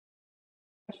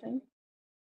Discussion.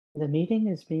 The meeting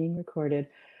is being recorded.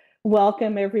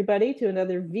 Welcome, everybody, to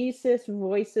another VSys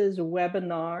Voices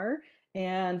webinar.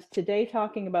 And today,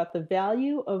 talking about the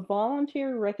value of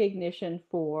volunteer recognition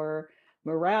for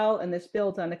morale. And this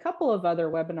builds on a couple of other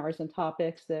webinars and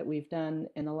topics that we've done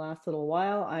in the last little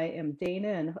while. I am Dana,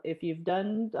 and if you've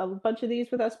done a bunch of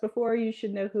these with us before, you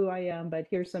should know who I am. But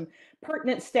here's some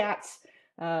pertinent stats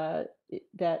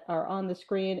that are on the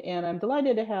screen. And I'm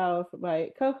delighted to have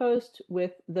my co-host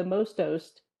with the most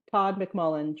host, Todd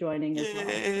McMullen, joining as well.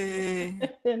 Yay!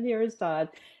 And here is Todd.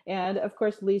 And of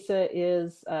course, Lisa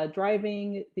is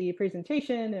driving the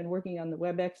presentation and working on the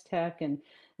WebEx tech and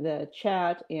the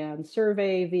chat and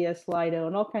survey via Slido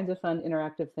and all kinds of fun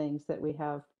interactive things that we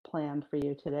have planned for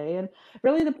you today. And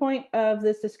really the point of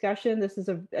this discussion, this is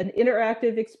an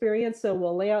interactive experience, so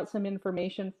we'll lay out some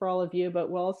information for all of you,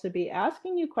 but we'll also be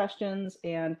asking you questions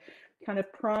and kind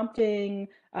of prompting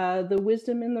the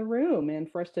wisdom in the room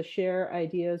and for us to share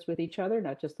ideas with each other,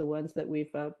 not just the ones that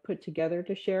we've put together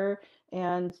to share.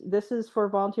 And this is for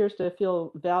volunteers to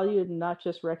feel valued and not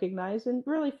just recognized, and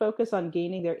really focus on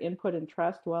gaining their input and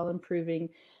trust while improving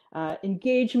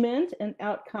engagement and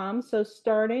outcomes. So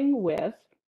starting with,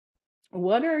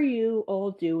 what are you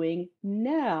all doing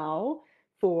now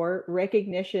for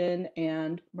recognition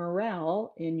and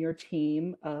morale in your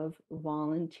team of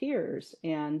volunteers?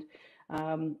 And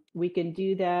we can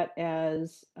do that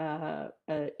as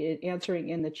answering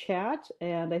in the chat.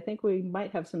 And I think we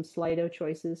might have some Slido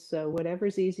choices. So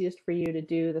whatever's easiest for you to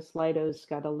do, the Slido's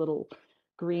got a little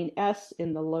green S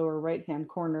in the lower right-hand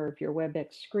corner of your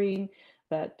WebEx screen.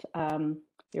 But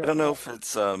I don't know if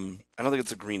it's I don't think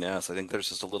it's a green S. I think there's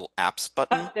just a little apps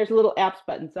button. there's a little apps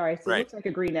button. Sorry, so it Right. looks like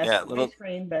a green S Yeah, on my little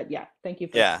screen, but yeah, thank you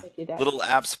for yeah, making that. little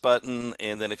apps button,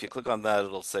 and then if you click on that,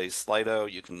 it'll say Slido.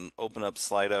 You can open up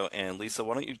Slido, and Lisa,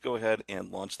 why don't you go ahead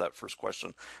and launch that first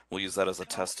question? We'll use that as a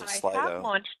test of I have Slido.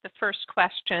 launched the first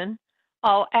question.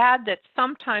 I'll add that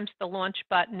sometimes the launch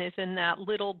button is in that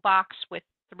little box with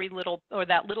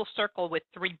that little circle with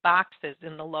three boxes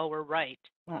in the lower right.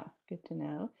 Ah, good to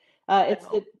know.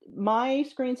 My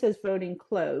screen says voting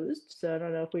closed, so I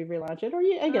don't know if we relaunch it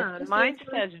or mine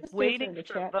says waiting for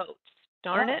chat. votes.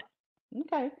 Darn it.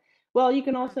 Okay. Well, you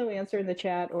can also answer in the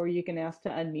chat, or you can ask to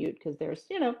unmute, because there's,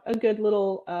 a good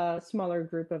little smaller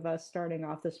group of us starting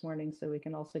off this morning, so we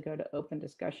can also go to open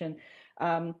discussion.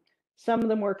 Some of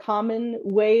the more common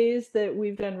ways that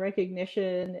we've done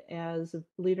recognition as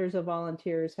leaders of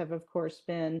volunteers have, of course,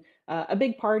 been a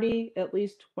big party at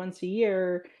least once a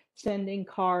year, sending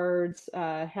cards,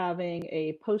 having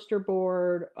a poster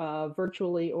board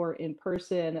virtually or in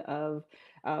person of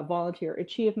volunteer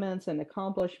achievements and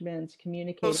accomplishments,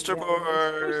 communicating. Poster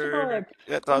board.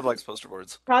 Yeah, Todd likes poster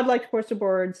boards. Todd likes poster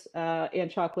boards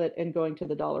and chocolate and going to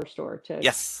the dollar store to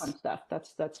fun stuff.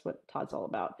 That's what Todd's all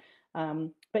about.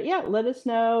 But yeah, let us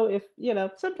know if,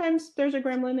 sometimes there's a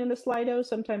gremlin in a Slido,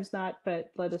 sometimes not,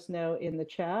 but let us know in the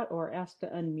chat or ask to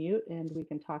unmute and we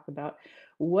can talk about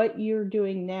what you're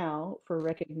doing now for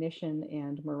recognition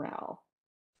and morale.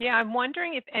 Yeah, I'm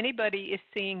wondering if anybody is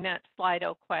seeing that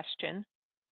Slido question.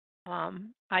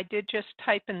 I did just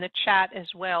type in the chat as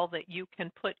well that you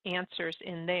can put answers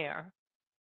in there.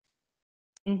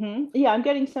 Yeah, I'm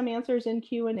getting some answers in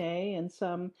Q&A and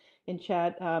some in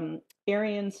chat.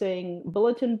 Arian saying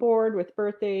bulletin board with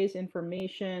birthdays,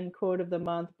 information, quote of the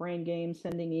month, brain games,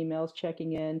 sending emails,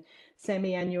 checking in,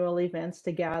 semi-annual events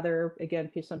to gather. Again,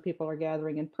 some people are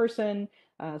gathering in person.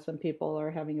 Some people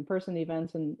are having in-person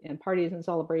events and parties and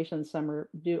celebrations. Some are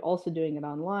also doing it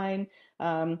online.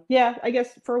 Yeah, I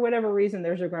guess for whatever reason,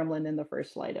 there's a gremlin in the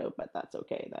first Slido, but that's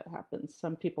okay. That happens.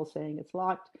 Some people saying it's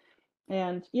locked.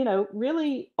 And,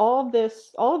 really all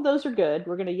of those are good.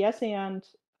 We're going to yes and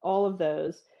all of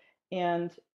those.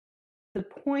 And the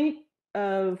point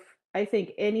of, I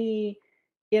think, any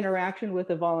interaction with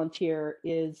a volunteer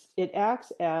is it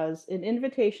acts as an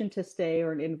invitation to stay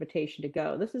or an invitation to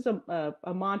go. This is a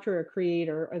mantra, a creed,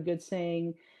 or a good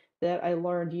saying that I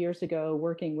learned years ago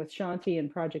working with Shanti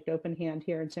and Project Open Hand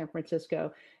here in San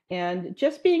Francisco. And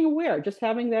just being aware, just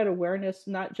having that awareness,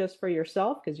 not just for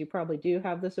yourself, because you probably do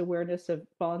have this awareness of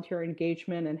volunteer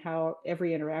engagement and how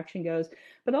every interaction goes,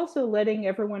 but also letting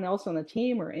everyone else on the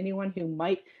team or anyone who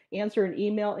might answer an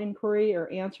email inquiry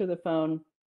or answer the phone.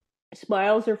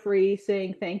 Smiles are free,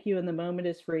 saying thank you in the moment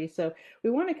is free. So we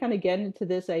want to kind of get into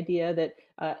this idea that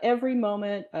every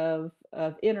moment of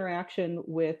interaction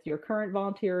with your current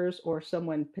volunteers or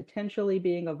someone potentially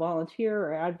being a volunteer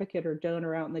or advocate or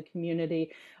donor out in the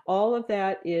community, all of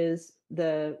that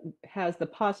has the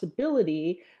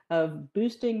possibility of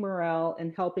boosting morale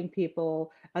and helping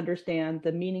people understand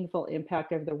the meaningful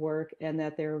impact of their work and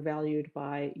that they're valued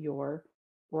by your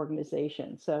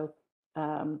organization. So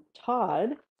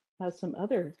Todd has some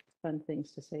other fun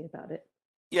things to say about it.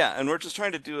 Yeah, and we're just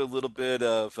trying to do a little bit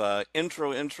of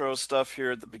intro stuff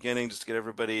here at the beginning, just to get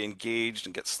everybody engaged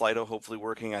and get Slido hopefully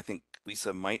working. I think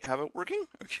Lisa might have it working.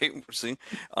 Okay, we're seeing.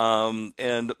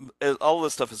 And all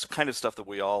this stuff is kind of stuff that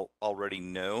we all already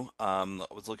know. I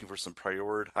was looking for some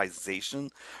prioritization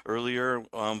earlier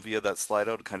via that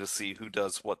Slido to kind of see who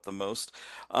does what the most.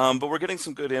 But we're getting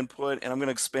some good input, and I'm going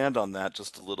to expand on that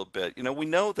just a little bit. You know, we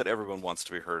know that everyone wants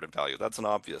to be heard and valued. That's an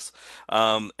obvious.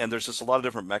 And there's just a lot of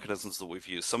different mechanisms that we've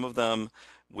used. Some of them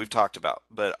we've talked about,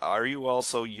 but are you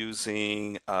also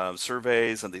using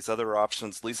surveys and these other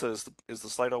options? Lisa, is the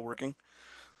Slido working?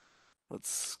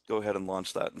 Let's go ahead and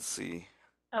launch that and see.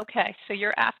 Okay, so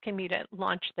you're asking me to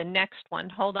launch the next one.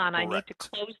 Hold on, I need to Correct.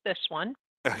 close this one.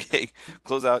 Okay,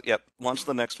 close out. Yep, launch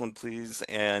the next one, please.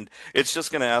 And it's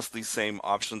just going to ask these same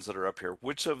options that are up here.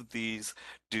 Which of these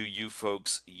do you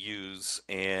folks use?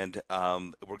 And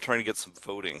we're trying to get some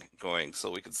voting going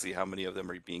so we can see how many of them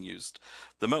are being used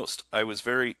the most. I was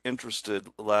very interested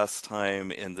last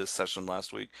time in this session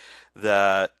last week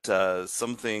that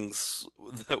some things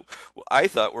that I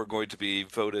thought were going to be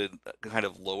voted kind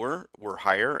of lower were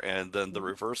higher, and then the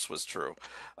reverse was true.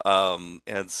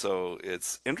 And so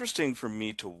it's interesting for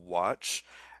me to watch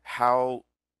how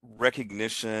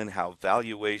recognition, how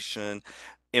valuation,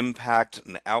 impact,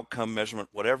 and outcome measurement,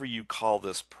 whatever you call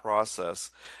this process,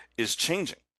 is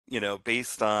changing. You know,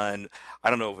 based on, I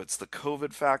don't know if it's the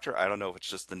COVID factor, I don't know if it's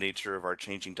just the nature of our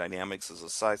changing dynamics as a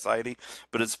society,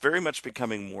 but it's very much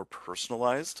becoming more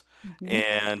personalized Mm-hmm.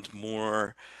 and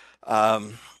more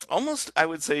um, almost, I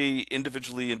would say,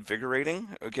 individually invigorating.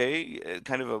 Okay,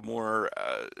 kind of a more,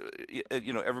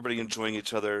 you know, everybody enjoying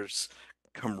each other's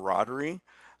camaraderie,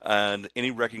 and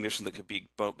any recognition that could be,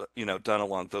 you know, done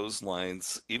along those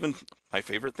lines. Even my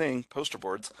favorite thing, poster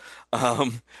boards,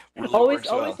 really works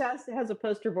Always well. has a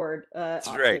poster board That's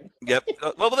right. option. Yep.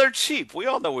 Well, they're cheap. We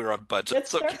all know we're on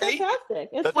budgets. They're Okay. fantastic.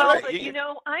 It's That's Well, right. great. but you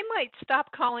know, I might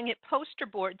stop calling it poster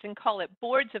boards and call it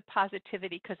boards of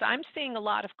positivity because I'm seeing a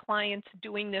lot of clients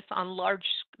doing this on large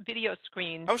video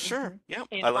screens Oh, sure. Hmm. Yep.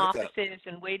 in I like that. offices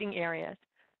and waiting areas.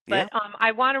 But Yeah.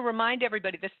 I want to remind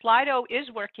everybody the Slido is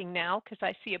working now because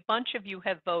I see a bunch of you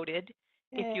have voted.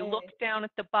 If you look Yay. down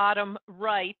at the bottom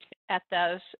right at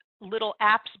those little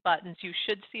apps buttons, you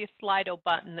should see a Slido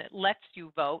button that lets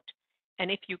you vote.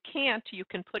 And if you can't, you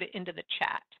can put it into the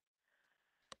chat.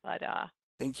 But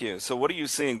Thank you. So, what are you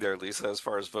seeing there, Lisa, as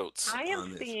far as votes I am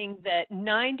on this? seeing that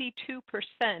 92%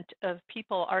 of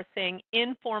people are saying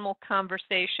informal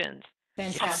conversations,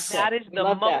 and Yes. that Fantastic. is We the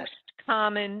love that. most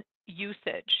common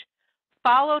usage,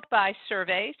 followed by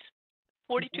surveys.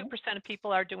 42% Hmm. of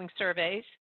people are doing surveys.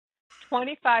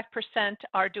 25%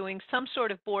 are doing some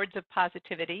sort of boards of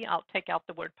positivity. I'll take out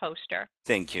the word poster.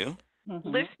 Thank you. Hmm.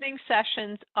 Listening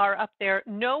sessions are up there.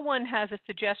 No one has a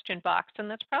suggestion box, and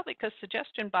that's probably because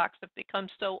suggestion boxes have become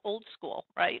so old school,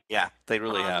 right? Yeah, they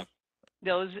really Um, have.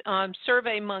 those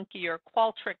SurveyMonkey or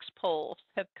Qualtrics polls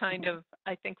have kind of,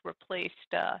 I think, replaced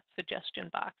suggestion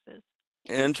boxes.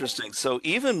 Interesting. So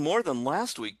even more than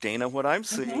last week, Dana, what I'm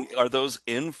Hmm. seeing are those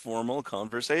informal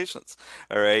conversations.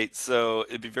 All right. So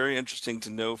it'd be very interesting to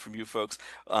know from you folks.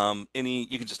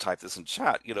 You can just type this in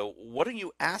chat. You know, what are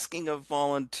you asking of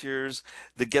volunteers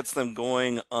that gets them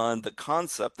going on the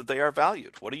concept that they are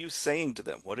valued? What are you saying to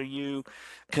them? What are you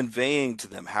conveying to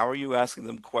them? How are you asking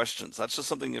them questions? That's just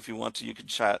something, if you want to, you can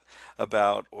chat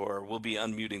about, or we'll be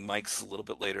unmuting mics a little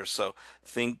bit later. So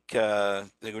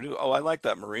they go do, oh, I like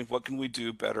that, Marie. What can we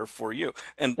do better for you?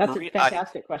 And That's a Marie,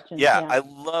 fantastic question. yeah, Yeah. I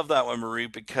love that one, Marie,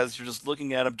 because you're just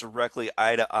looking at them directly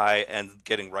eye to eye and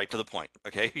getting right to the point.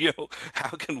 Okay. You know, how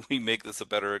can we make this a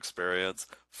better experience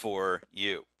for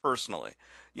you personally,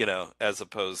 you know, as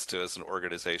opposed to as an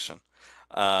organization?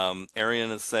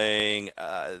 Arian is saying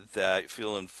that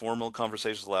feel informal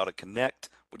conversations allow to connect,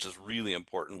 which is really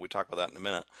important. We talk about that in a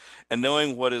minute. And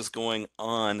knowing what is going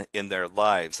on in their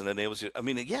lives and enables you. I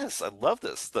mean, yes, I love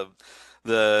this.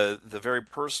 The very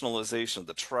personalization,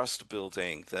 the trust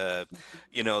building, the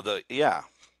you know, the yeah,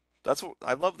 that's what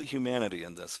I love the humanity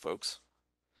in this, folks.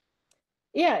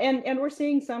 Yeah, and we're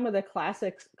seeing some of the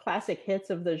classic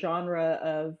hits of the genre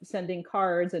of sending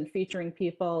cards and featuring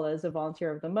people as a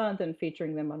volunteer of the month and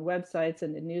featuring them on websites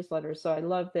and in newsletters. So I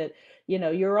love that, you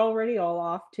know, you're already all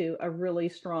off to a really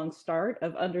strong start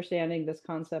of understanding this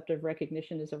concept of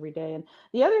recognition is every day. And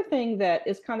the other thing that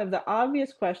is kind of the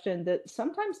obvious question that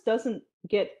sometimes doesn't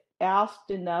get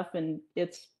asked enough in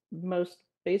its most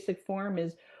basic form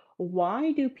is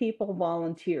why do people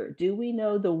volunteer? Do we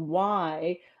know the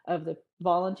why of the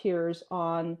volunteers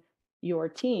on your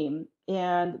team?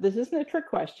 And this isn't a trick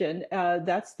question.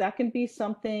 That can be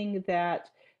something that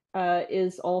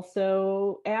is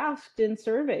also asked in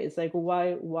surveys, like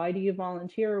why do you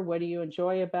volunteer? What do you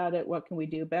enjoy about it? What can we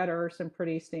do better? Some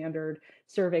pretty standard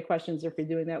survey questions if you're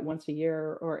doing that once a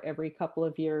year or every couple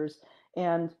of years.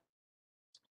 And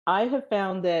I have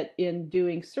found that in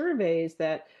doing surveys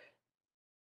that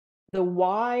the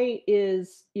why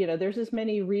is, there's as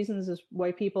many reasons as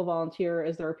why people volunteer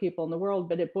as there are people in the world,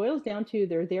 but it boils down to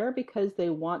they're there because they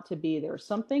want to be there.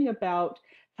 Something about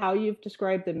how you've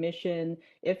described the mission,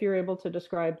 if you're able to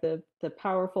describe the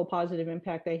powerful positive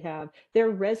impact they have,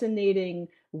 they're resonating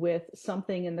with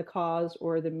something in the cause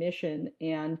or the mission.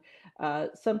 And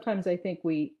sometimes I think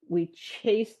we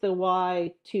chase the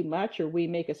why too much, or we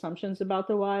make assumptions about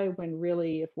the why, when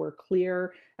really, if we're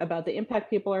clear about the impact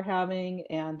people are having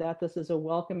and that this is a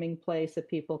welcoming place that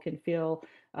people can feel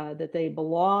that they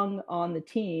belong on the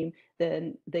team,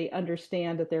 then they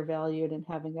understand that they're valued, and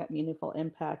having that meaningful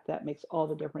impact, that makes all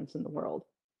the difference in the world.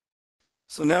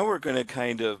 So now we're going to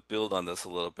kind of build on this a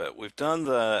little bit. We've done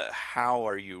the how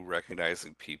are you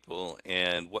recognizing people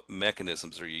and what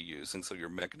mechanisms are you using? So your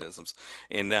mechanisms,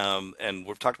 and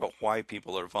we've talked about why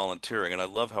people are volunteering, and I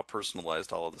love how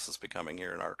personalized all of this is becoming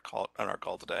here in our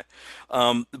call today.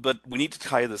 But we need to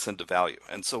tie this into value,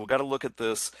 and so we've got to look at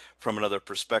this from another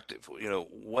perspective.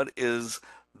 What is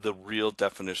the real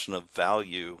definition of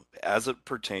value as it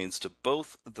pertains to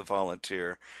both the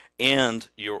volunteer and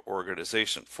your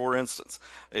organization? For instance,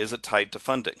 is it tied to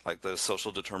funding, like the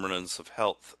social determinants of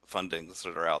health fundings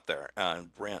that are out there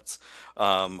and grants,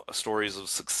 stories of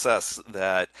success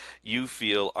that you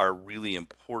feel are really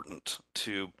important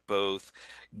to both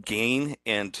gain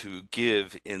and to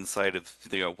give inside of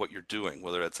what you're doing,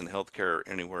 whether that's in healthcare or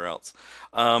anywhere else,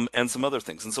 and some other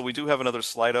things. And so we do have another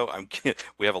Slido.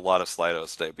 We have a lot of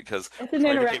Slidos today because It's we're an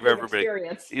trying to keep interactive everybody.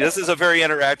 experience. This is a very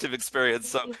interactive experience.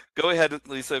 So go ahead,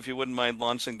 Lisa, if you wouldn't mind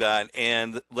launching that,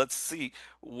 and let's see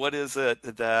what is it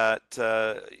that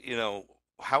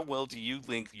how well do you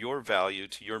link your value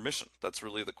to your mission? That's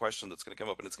really the question that's going to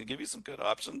come up, and it's going to give you some good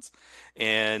options.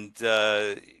 And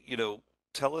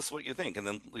tell us what you think, and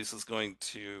then Lisa's going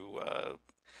to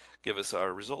give us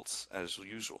our results as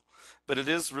usual. But it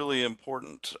is really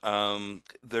important.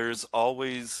 There's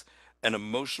always an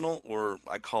emotional, or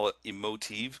I call it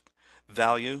emotive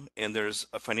value, and there's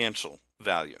a financial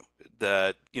value.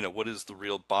 That, what is the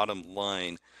real bottom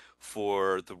line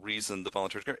for the reason the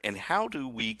volunteers care, and how do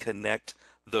we connect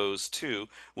those two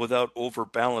without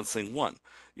overbalancing one?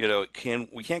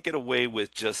 We can't get away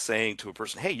with just saying to a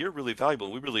person, "Hey, you're really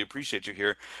valuable. We really appreciate you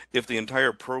here," if the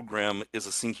entire program is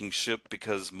a sinking ship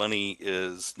because money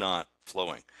is not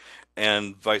flowing.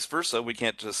 And vice versa, we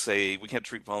can't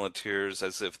treat volunteers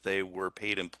as if they were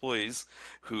paid employees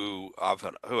who have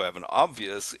an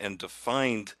obvious and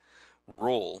defined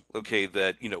role, okay,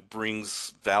 that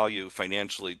brings value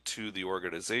financially to the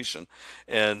organization.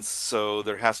 And so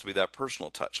there has to be that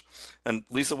personal touch. And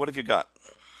Lisa, what have you got?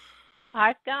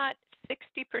 I've got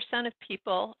 60% of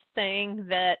people saying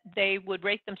that they would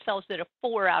rate themselves at a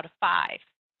 4 out of 5.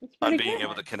 It's On pretty being good.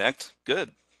 able to connect?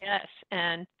 Good. Yes,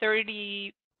 and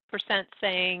 30%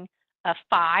 saying a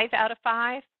 5 out of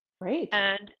 5, Great.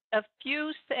 and a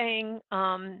few saying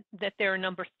that they're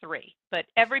number 3. But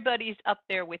everybody's up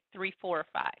there with 3, 4, or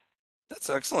 5. That's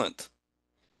excellent.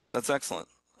 That's excellent.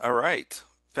 All right.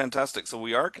 Fantastic. So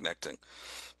we are connecting.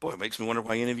 Boy, it makes me wonder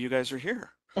why any of you guys are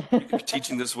here. You could be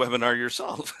teaching this webinar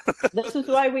yourself. This is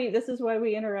why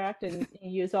we interact and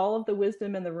use all of the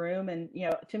wisdom in the room. And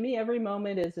to me, every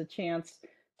moment is a chance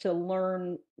to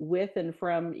learn with and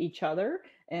from each other.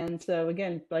 And so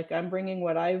again, like, I'm bringing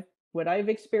what I've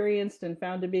experienced and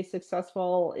found to be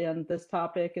successful in this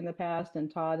topic in the past,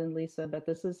 and Todd and Lisa, but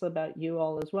this is about you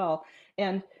all as well.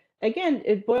 And again,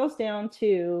 it boils down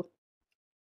to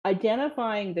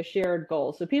identifying the shared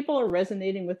goals. So people are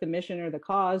resonating with the mission or the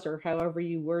cause, or however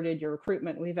you worded your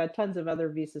recruitment. We've had tons of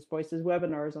other VSys Voices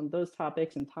webinars on those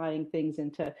topics and tying things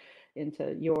into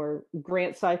your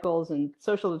grant cycles and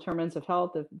social determinants of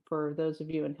health for those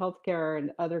of you in healthcare,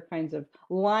 and other kinds of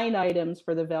line items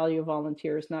for the value of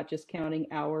volunteers, not just counting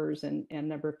hours and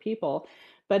number of people.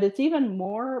 But it's even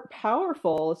more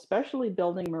powerful, especially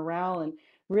building morale and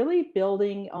really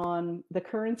building on the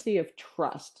currency of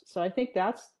trust. So I think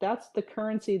that's the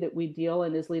currency that we deal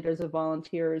in as leaders of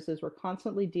volunteers, is we're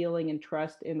constantly dealing in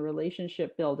trust in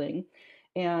relationship building.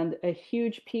 And a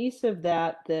huge piece of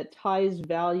that ties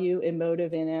value,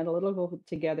 emotive, and analytical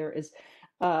together is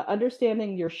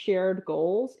understanding your shared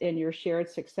goals and your shared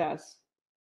success,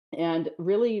 and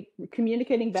really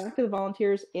communicating back to the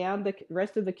volunteers and the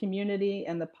rest of the community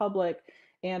and the public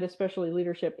and especially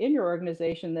leadership in your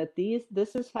organization, that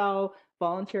this is how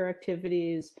volunteer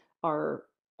activities are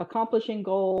accomplishing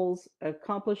goals,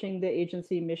 accomplishing the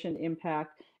agency mission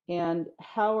impact, and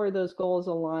how are those goals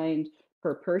aligned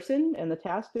per person and the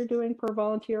task they're doing per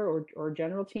volunteer or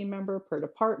general team member, per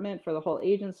department, for the whole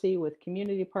agency, with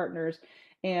community partners.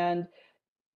 And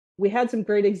we had some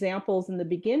great examples in the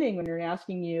beginning when you're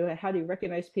asking you how do you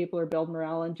recognize people or build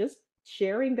morale, and just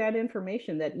sharing that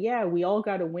information that, yeah, we all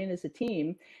got to win as a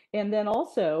team. And then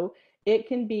also it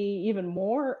can be even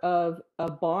more of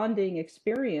a bonding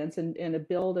experience and a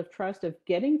build of trust of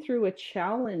getting through a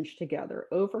challenge together,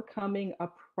 overcoming a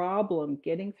problem,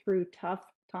 getting through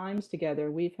tough times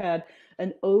together. We've had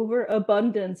an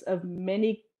overabundance of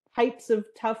many types of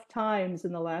tough times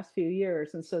in the last few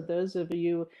years. And so those of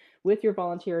you with your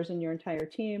volunteers and your entire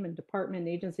team and department and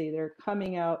agency, they're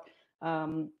coming out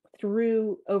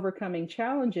through overcoming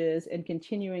challenges and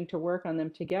continuing to work on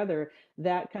them together.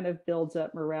 That kind of builds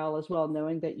up morale as well,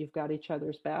 knowing that you've got each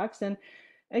other's backs. And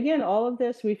again, all of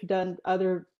this, we've done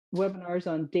other webinars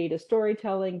on data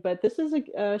storytelling, but this is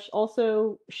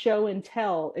also show and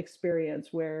tell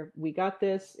experience where we got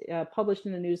this published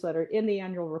in a newsletter, in the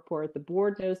annual report. The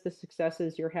board knows the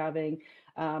successes you're having.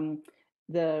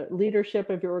 The leadership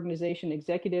of your organization,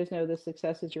 executives know the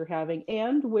successes you're having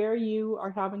and where you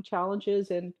are having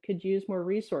challenges and could use more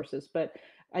resources. But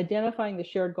identifying the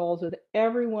shared goals with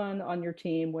everyone on your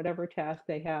team, whatever task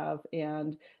they have,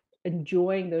 and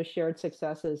enjoying those shared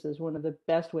successes is one of the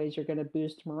best ways you're going to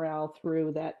boost morale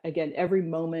through that, again, every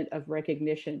moment of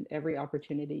recognition, every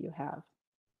opportunity you have.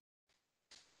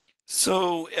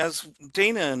 So, as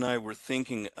Dana and I were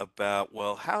thinking about,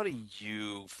 well, how do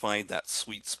you find that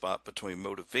sweet spot between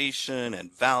motivation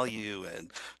and value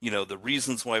and, the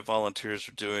reasons why volunteers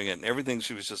are doing it and everything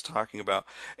she was just talking about.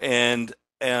 And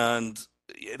and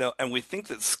we think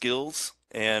that skills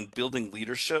and building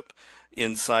leadership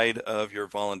inside of your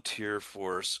volunteer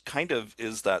force kind of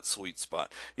is that sweet spot.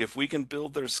 If we can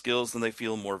build their skills, then they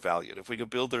feel more valued. If we can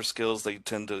build their skills, they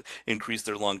tend to increase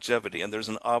their longevity, and there's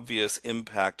an obvious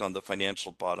impact on the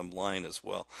financial bottom line as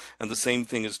well. And the same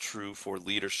thing is true for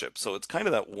leadership. So it's kind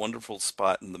of that wonderful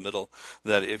spot in the middle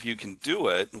that if you can do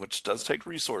it, which does take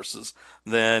resources,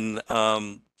 then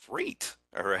great.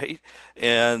 All right.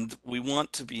 And we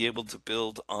want to be able to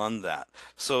build on that.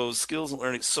 So skills and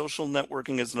learning, social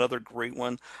networking is another great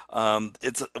one.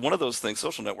 It's one of those things.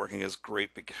 Social networking is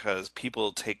great because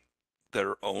people take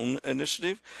their own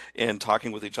initiative and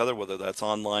talking with each other, whether that's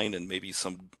online and maybe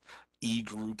some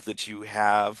e-group that you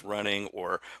have running,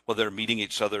 or whether they're meeting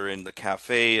each other in the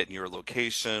cafe at your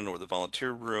location or the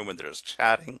volunteer room and they're just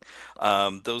chatting.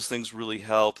 Those things really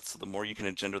help. So the more you can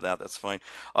engender that, that's fine.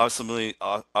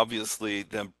 Obviously,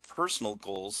 then personal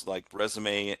goals like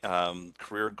resume,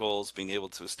 career goals, being able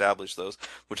to establish those,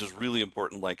 which is really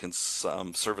important, like in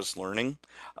some service learning.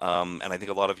 And I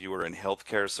think a lot of you are in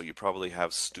healthcare, so you probably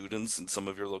have students in some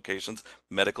of your locations,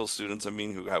 medical students, I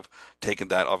mean, who have taken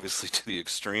that obviously to the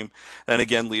extreme. And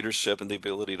again, leadership and the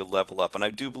ability to level up. And I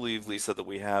do believe, Lisa, that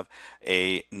we have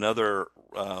another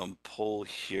poll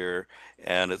here,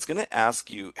 and it's going to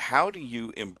ask you, how do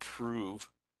you improve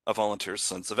a volunteer's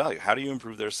sense of value? How do you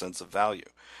improve their sense of value?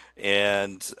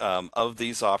 And of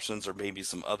these options, or maybe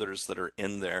some others that are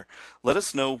in there, let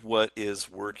us know what is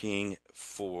working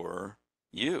for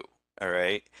you. All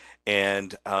right.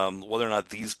 And whether or not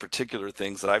these particular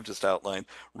things that I've just outlined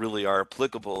really are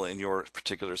applicable in your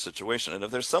particular situation. And if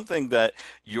there's something that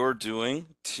you're doing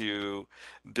to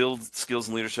build skills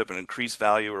and leadership and increase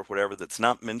value or whatever that's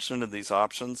not mentioned in these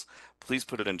options, please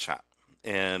put it in chat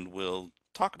and we'll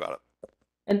talk about it.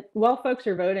 And while folks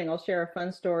are voting, I'll share a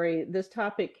fun story. This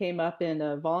topic came up in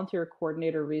a volunteer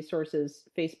coordinator resources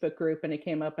Facebook group, and it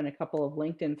came up in a couple of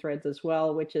LinkedIn threads as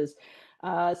well, which is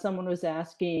someone was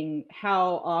asking,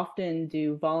 how often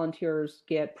do volunteers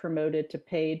get promoted to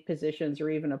paid positions or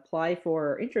even apply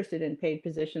for or interested in paid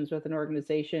positions with an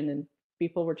organization? And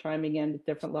people were chiming in at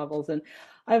different levels. And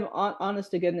I'm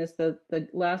honest to goodness, the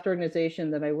last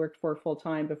organization that I worked for full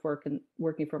time before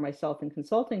working for myself and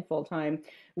consulting full time,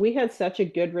 we had such a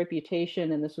good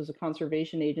reputation, and this was a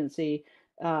conservation agency,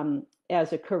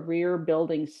 as a career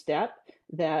building step,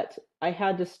 that I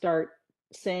had to start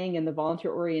saying in the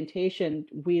volunteer orientation,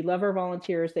 we love our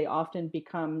volunteers. They often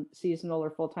become seasonal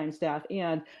or full-time staff,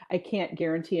 and I can't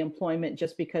guarantee employment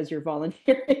just because you're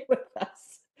volunteering with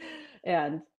us.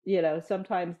 And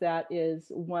sometimes that is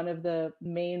one of the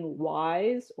main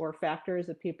whys or factors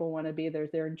that people want to be there.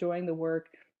 They're enjoying the work,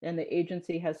 and the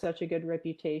agency has such a good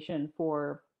reputation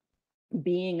for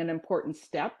being an important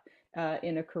step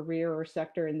in a career or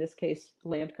sector, in this case,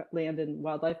 land and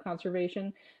wildlife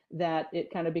conservation, that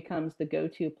it kind of becomes the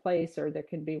go-to place, or there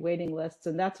can be waiting lists.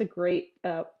 And that's a great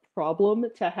problem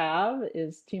to have,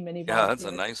 is too many Yeah, that's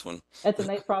a volunteers. nice one. That's a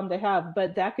nice problem to have,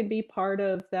 but that could be part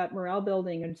of that morale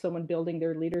building and someone building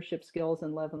their leadership skills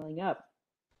and leveling up.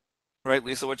 Right,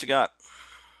 Lisa, what you got?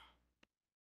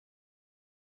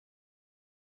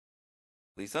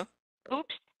 Lisa?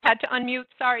 Oops, had to unmute.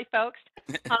 Sorry, folks.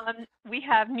 We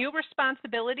have new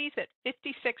responsibilities at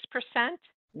 56%.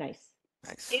 Nice.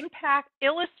 Nice.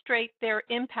 Illustrate their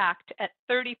impact at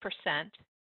 30%.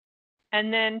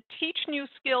 And then teach new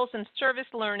skills and service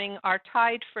learning are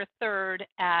tied for third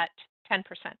at 10%.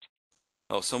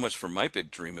 Oh, so much for my big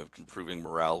dream of improving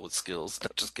morale with skills. No,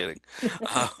 just kidding.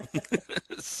 Um,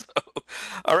 so,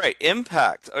 all right,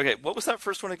 impact. Okay, what was that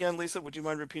first one again, Lisa? Would you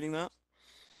mind repeating that?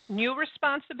 New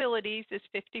responsibilities is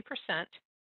 50%.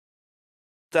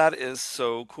 That is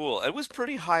so cool. It was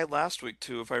pretty high last week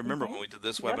too, if I remember Hmm. when we did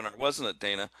this Yep. webinar, wasn't it,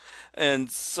 Dana? And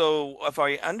so, if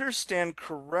I understand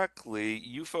correctly,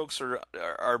 you folks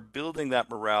are building that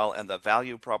morale and the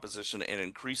value proposition and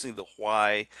increasing the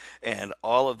why and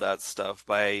all of that stuff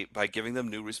by giving them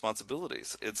new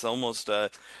responsibilities. It's almost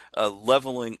a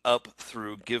leveling up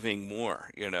through giving more,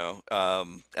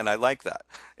 and I like that.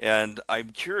 And I'm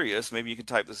curious, maybe you can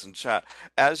type this in chat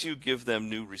as you give them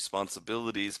new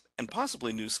responsibilities and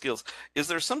possibly new skills, is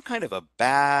there some kind of a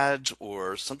badge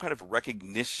or some kind of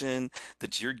recognition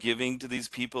that you're giving to these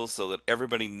people so that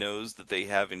everybody knows that they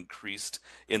have increased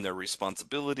in their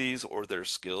responsibilities or their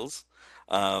skills?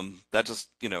 That just,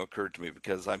 occurred to me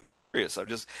because I'm curious. I'm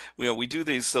just, we do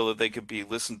these so that they could be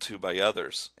listened to by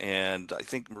others. And I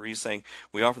think Marie's saying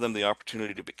we offer them the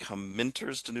opportunity to become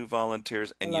mentors to new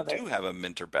volunteers, I and you love it. do have a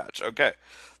mentor badge. Okay.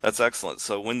 That's excellent.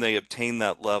 So when they obtain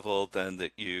that level, then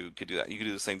that you could do that. You could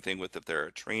do the same thing with if they're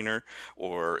a trainer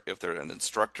or if they're an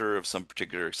instructor of some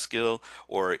particular skill,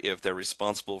 or if they're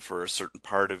responsible for a certain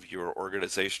part of your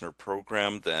organization or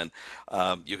program, then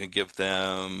you can give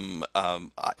them,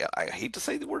 I hate to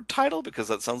say the word title because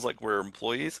that sounds like we're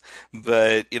employees,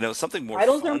 but something more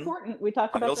Titles are fun. important. We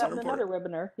talked about Titles that are in important. another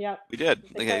webinar. Yep. We did.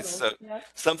 Specific Okay, titles. so Yep.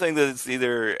 something that's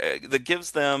either that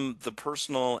gives them the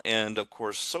personal and, of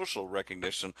course, social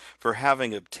recognition for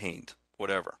having obtained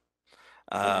whatever.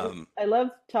 And Um, I love,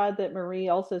 Todd, that Marie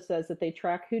also says that they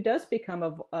track who does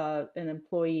become an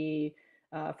employee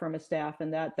from a staff,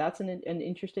 and that's an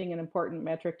interesting and important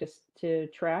metric to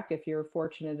track if you're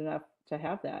fortunate enough to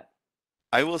have that.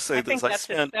 I will say I this: think I that's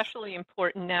spent. especially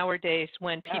important nowadays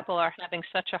when Yeah, people are having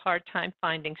such a hard time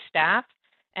finding staff.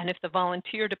 And if the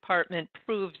volunteer department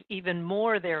proves even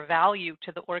more their value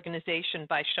to the organization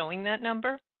by showing that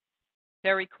number,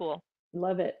 very cool.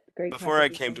 love it. Great Before I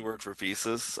came contribution. to work for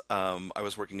VSys, I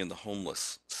was working in the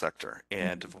homeless sector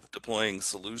and Mhm. deploying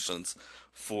solutions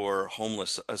for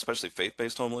homeless, especially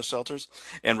faith-based homeless shelters,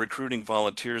 and recruiting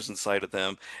volunteers inside of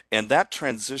them. And that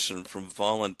transition from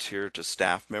volunteer to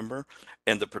staff member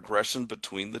and the progression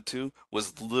between the two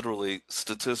was literally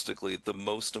statistically the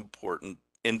most important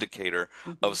indicator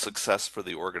Mhm. of success for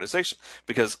the organization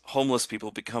because homeless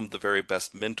people become the very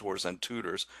best mentors and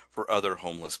tutors for other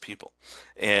homeless people.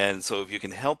 And so if you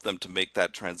can help them to make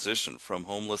that transition from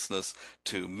homelessness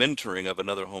to mentoring of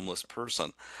another homeless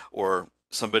person or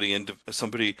somebody,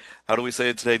 how do we say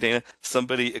it today, Dana?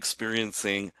 Somebody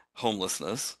experiencing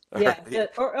homelessness. All Yeah, right.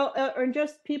 or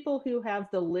just people who have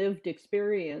the lived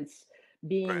experience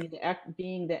Right.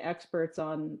 being the experts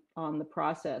on the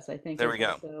process, I think There is we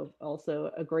go.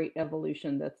 also a great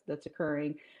evolution that's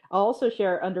occurring. I'll also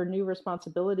share under new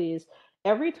responsibilities,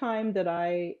 every time that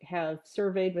I have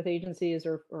surveyed with agencies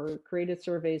or created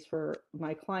surveys for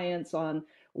my clients on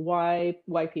why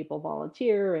people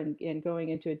volunteer and going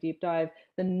into a deep dive,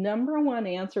 the number one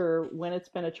answer when it's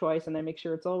been a choice, and I make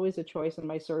sure it's always a choice in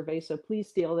my survey, so please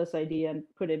steal this idea and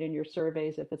put it in your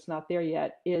surveys if it's not there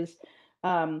yet, is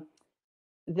um,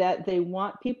 that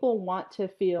people want to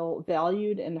feel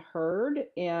valued and heard.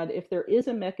 And if there is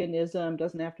a mechanism,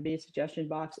 doesn't have to be a suggestion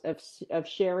box, of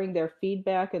sharing their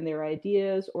feedback and their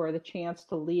ideas, or the chance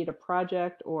to lead a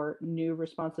project or new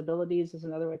responsibilities is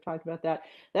another way of talking about that.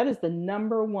 That is the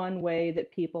number one way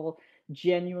that people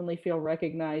genuinely feel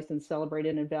recognized and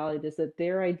celebrated and valued, is that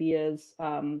their ideas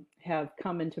have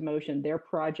come into motion. Their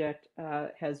project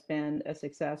has been a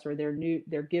success, or they're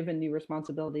given new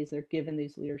responsibilities. They're given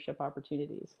these leadership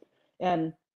opportunities,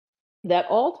 and that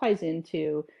all ties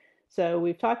into. So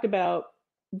we've talked about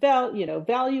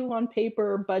value on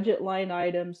paper, budget line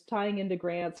items, tying into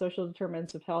grants, social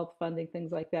determinants of health funding,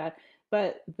 things like that.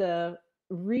 But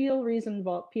real reason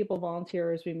people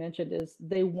volunteer, as we mentioned, is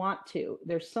they want to.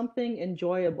 There's something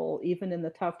enjoyable, even in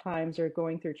the tough times or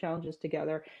going through challenges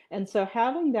together. And so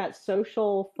having that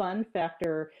social fun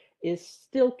factor is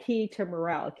still key to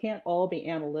morale. It can't all be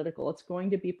analytical. It's going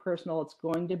to be personal. It's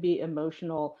going to be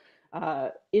emotional.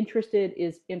 Interested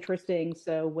is interesting.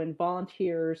 So when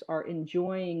volunteers are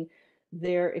enjoying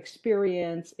their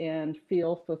experience and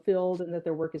feel fulfilled and that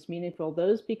their work is meaningful,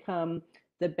 those become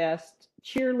the best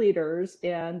cheerleaders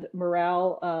and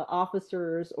morale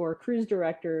officers or cruise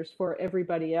directors for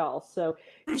everybody else. So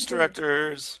Cruise keeping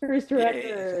directors. cruise Yay.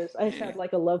 directors, I just Yay. had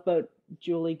like a Love Boat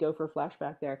Julie Gopher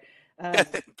flashback there. Um,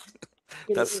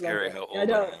 That's we love scary it. how I old I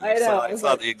know, am. I know. I I was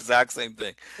saw like, the exact same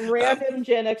thing. Um, random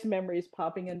Gen X memories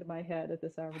popping into my head at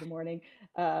this hour of the morning.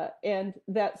 And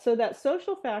that, so that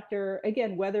social factor,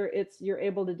 again, whether it's you're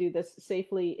able to do this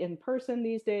safely in person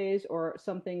these days or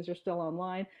some things are still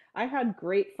online, I had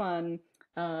great fun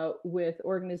with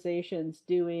organizations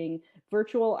doing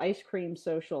virtual ice cream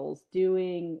socials,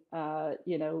 doing,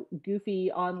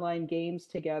 goofy online games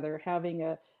together, having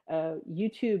a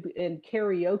YouTube and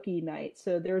karaoke night.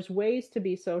 So there's ways to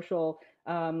be social,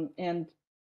 and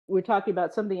we're talking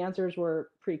about some of the answers were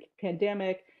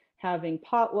pre-pandemic, having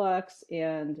potlucks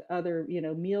and other,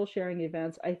 meal sharing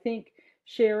events. I think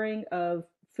sharing of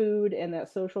food and that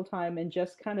social time and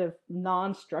just kind of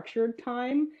non-structured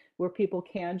time where people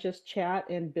can just chat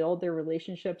and build their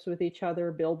relationships with each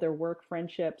other, build their work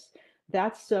friendships.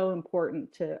 That's so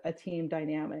important to a team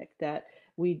dynamic that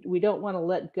we don't want to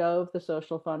let go of the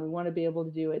social fun. We want to be able to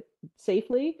do it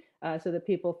safely, so that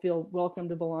people feel welcome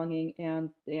to belonging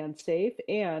and safe.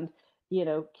 And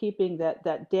keeping that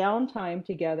downtime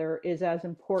together is as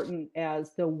important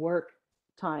as the work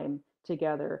time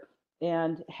together.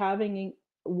 And having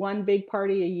one big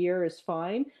party a year is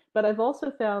fine, but I've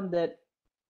also found that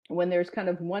when there's kind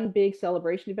of one big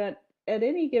celebration event at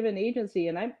any given agency,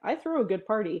 and I throw a good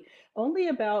party, only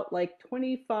about like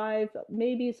 25,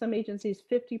 maybe some agencies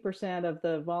 50% of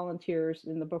the volunteers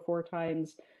in the before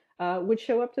times would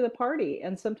show up to the party.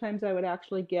 And sometimes I would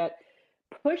actually get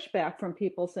pushback from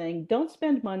people saying, don't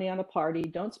spend money on a party,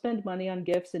 don't spend money on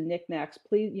gifts and knickknacks.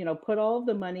 Please, put all of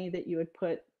the money that you would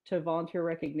put to volunteer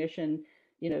recognition,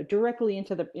 directly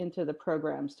into the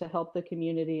programs to help the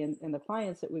community and the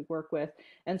clients that we work with.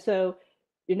 And so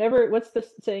you're never, what's the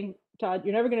saying, Todd?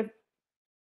 You're never going to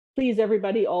please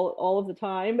everybody all of the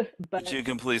time, but but you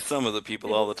can please some of the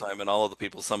people all and the time and all of the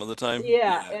people some of the time.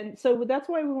 yeah, Yeah. and so that's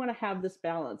why we want to have this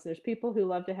balance. There's people who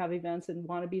love to have events and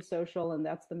want to be social, and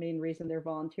that's the main reason they're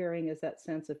volunteering, is that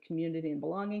sense of community and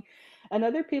belonging. And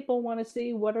other people want to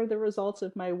see what are the results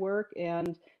of my work,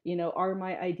 and are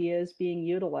my ideas being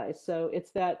utilized. So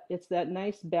it's that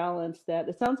nice balance that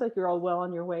it sounds like you're all well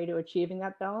on your way to achieving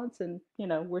that balance, and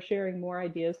we're sharing more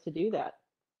ideas to do that.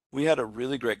 We had a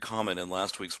really great comment in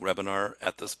last week's webinar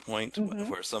at this point Hmm.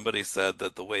 where somebody said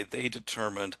that the way they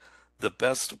determined the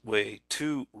best way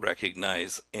to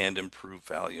recognize and improve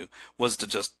value was to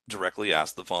just directly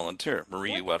ask the volunteer.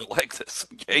 Marie, Yep. you ought to like this.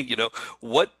 Okay,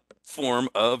 what form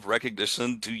of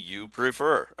recognition do you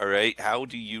prefer? All right, how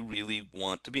do you really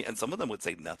want to be? And some of them would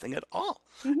say nothing at all.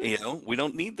 Hmm. We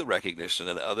don't need the recognition.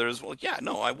 And others, well, yeah,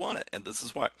 no, I want it. And this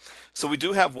is why. So we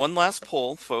do have one last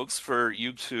poll, folks, for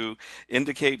you to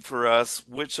indicate for us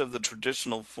which of the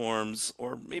traditional forms,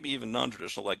 or maybe even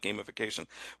non-traditional like gamification,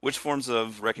 which forms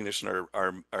of recognition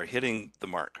are hitting the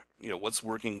mark. What's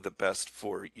working the best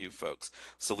for you folks.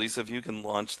 So Lisa, if you can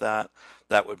launch that,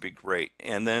 that would be great.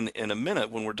 And then in a minute,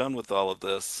 when we're done with all of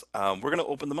this, we're going to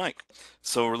open the mic.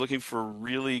 So we're looking for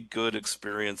really good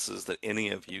experiences that any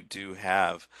of you do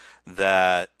have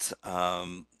that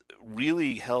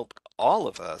really help all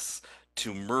of us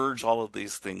to merge all of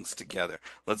these things together.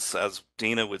 Let's, as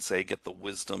Dana would say, get the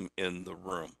wisdom in the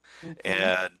room Hmm.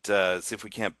 and see if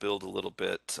we can't build a little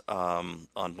bit on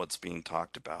what's being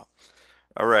talked about.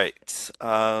 All right.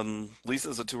 Lisa,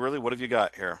 is it too early? What have you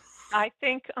got here? I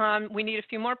think we need a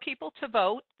few more people to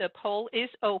vote. The poll is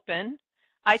open.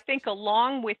 I think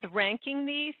along with ranking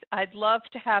these, I'd love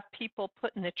to have people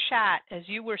put in the chat, as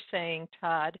you were saying,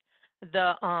 Todd,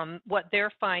 what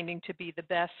they're finding to be the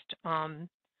best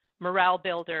morale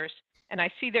builders. And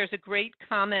I see there's a great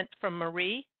comment from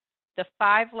Marie. The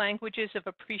 5 Languages of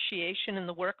Appreciation in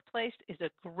the Workplace is a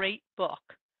great book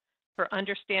for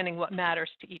understanding what matters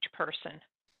to each person.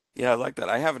 Yeah, I like that.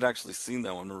 I haven't actually seen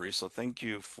that one, Marie, so thank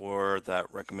you for that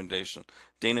recommendation.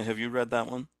 Dana, have you read that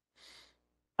one?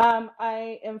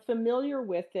 I am familiar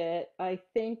with it. I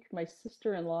think my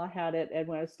sister-in-law had it, and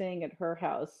when I was staying at her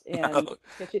house, and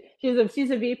yeah,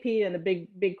 she's a VP in a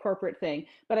big corporate thing.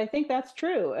 But I think that's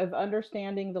true of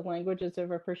understanding the languages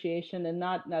of appreciation, and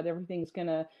not everything's going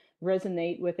to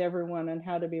resonate with everyone and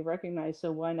how to be recognized.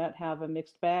 So why not have a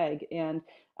mixed bag? And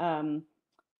um,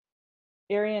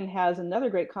 Arian has another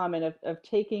great comment of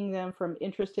taking them from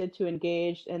interested to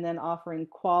engaged and then offering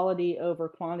quality over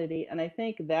quantity. And I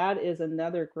think that is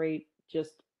another great,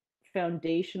 just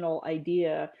foundational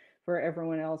idea for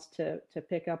everyone else to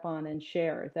pick up on and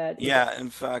share. That it's, Yeah, in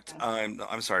fact, yeah.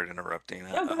 I'm sorry to interrupt, Dana.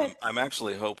 No, go ahead. I'm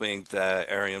actually hoping that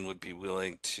Arian would be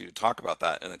willing to talk about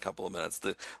that in a couple of minutes.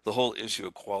 The whole issue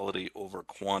of quality over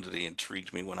quantity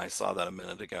intrigued me when I saw that a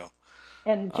minute ago.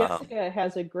 And Um, Jessica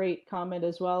has a great comment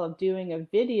as well of doing a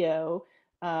video.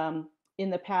 Um, in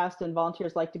the past, and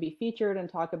volunteers like to be featured and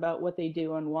talk about what they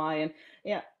do and why. And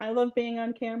yeah, I love being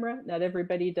on camera. Not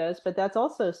everybody does, but that's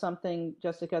also something,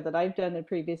 Jessica, that I've done in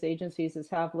previous agencies is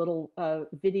have little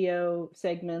video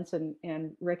segments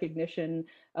and recognition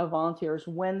of volunteers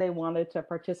when they wanted to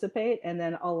participate, and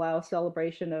then allow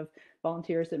celebration of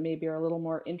volunteers that maybe are a little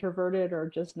more introverted or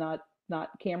just not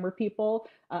camera people,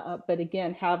 but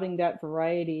again, having that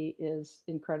variety is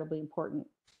incredibly important.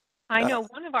 I uh, know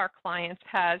one of our clients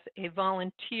has a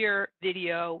volunteer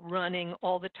video running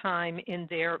all the time in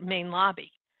their main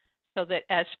lobby, so that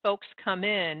as folks come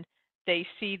in, they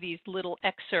see these little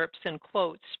excerpts and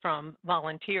quotes from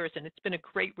volunteers, and it's been a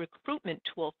great recruitment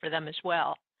tool for them as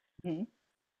well. Mhm.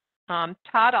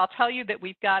 Todd, I'll tell you that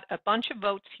we've got a bunch of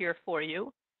votes here for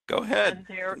you, Go ahead, and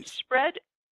they're please. spread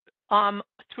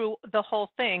through the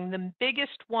whole thing. The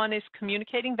biggest one is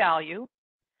communicating value.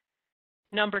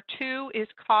 Number 2 is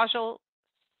causal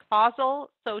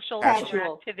social Casual.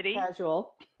 Casual, interactivity.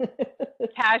 casual,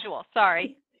 Casual,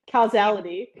 sorry.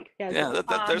 causality, Yeah, casual.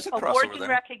 there's a Awards crossover and there.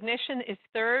 recognition is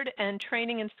 3rd, and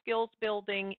training and skills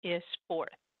building is 4th.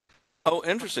 Oh,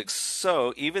 interesting.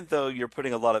 So even though you're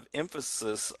putting a lot of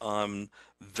emphasis on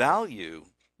value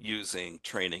using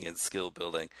training and skill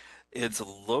building, it's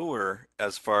lower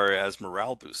as far as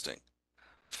morale boosting.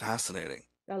 Fascinating.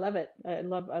 I love it. I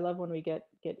love when we get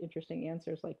interesting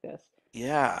answers like this.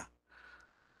 Yeah,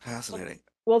 Well, fascinating.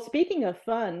 well, speaking of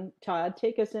fun, Todd,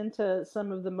 take us into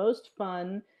some of the most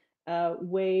fun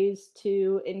ways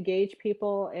to engage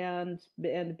people and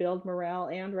build morale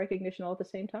and recognition all at the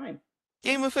same time.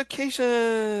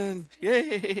 Gamification!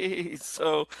 Yay!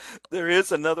 So there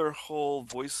is another whole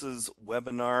Voices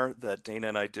webinar that Dana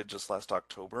and I did just last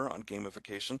October on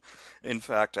gamification. In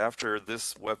fact, after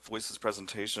this Web Voices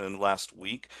presentation last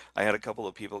week, I had a couple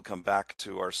of people come back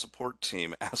to our support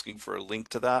team asking for a link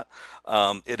to that.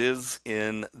 It is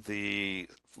in the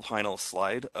final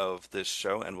slide of this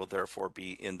show and will therefore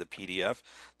be in the PDF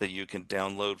that you can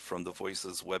download from the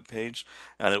Voices webpage,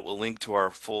 and it will link to our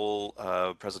full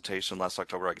presentation last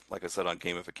October, like I said, on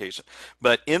gamification.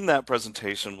 But in that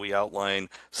presentation, we outline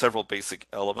several basic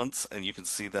elements, and you can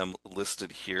see them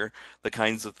listed here, the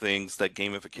kinds of things that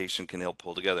gamification can help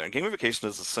pull together. And gamification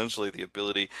is essentially the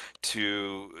ability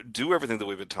to do everything that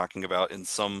we've been talking about in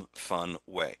some fun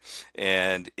way.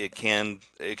 And it can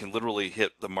literally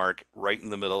hit the mark right in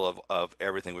the middle of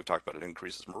everything we've talked about. It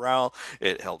increases morale.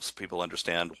 It helps people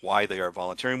understand why they are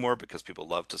volunteering more, because people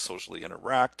love to socially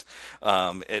interact.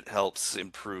 It helps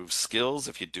improve skills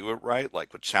if you do it right,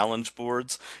 like with challenge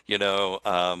boards.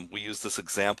 We used this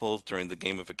example during the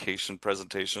gamification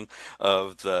presentation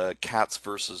of the cats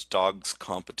versus dogs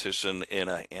competition in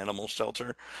an animal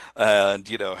shelter, and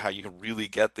how you can really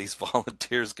get these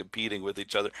volunteers competing with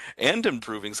each other and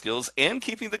improving skills and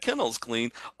keeping the kennels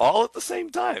clean all at the same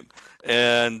time.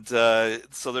 And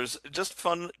so there's just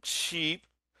fun, cheap,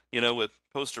 with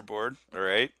poster board, all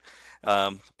right?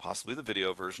 Possibly the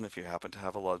video version if you happen to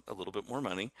have a little bit more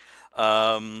money.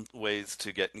 Ways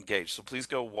to get engaged. So please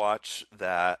go watch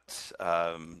that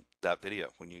video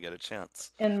when you get a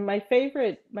chance. And my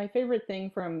favorite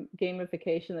thing from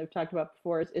gamification that we've talked about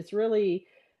before is it's really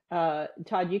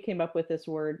Todd, you came up with this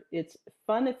word. It's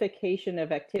funification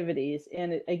of activities.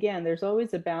 And again, there's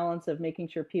always a balance of making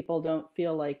sure people don't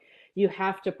feel like you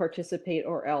have to participate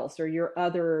or else, or you're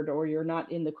othered, or you're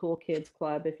not in the cool kids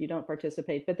club if you don't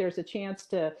participate. But there's a chance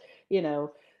to, you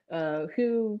know,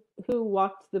 who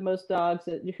walked the most dogs,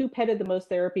 who petted the most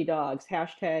therapy dogs,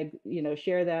 hashtag,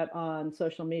 share that on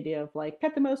social media of like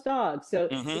pet the most dogs. So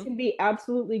it Mm-hmm. can be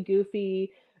absolutely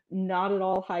goofy, not at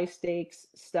all high stakes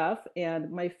stuff. And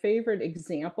my favorite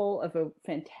example of a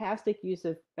fantastic use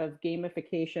of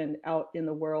gamification out in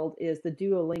the world is the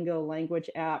Duolingo language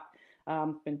app.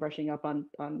 Been brushing up on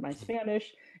my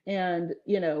Spanish, and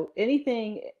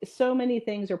anything. So many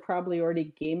things are probably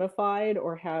already gamified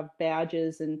or have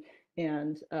badges and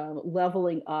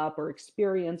leveling up or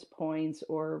experience points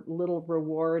or little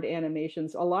reward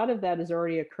animations. A lot of that is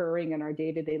already occurring in our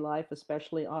day-to-day life,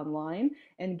 especially online.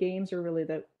 And games are really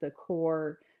the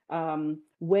core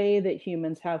way that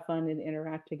humans have fun and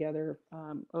interact together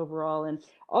overall. And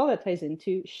all that ties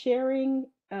into sharing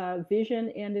vision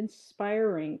and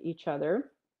inspiring each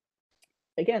other.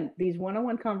 Again, these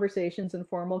one-on-one conversations,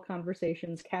 informal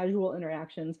conversations, casual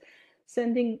interactions,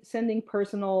 sending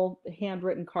personal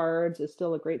handwritten cards is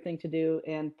still a great thing to do,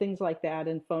 and things like that,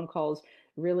 and phone calls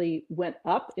really went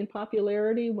up in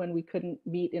popularity when we couldn't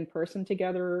meet in person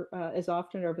together as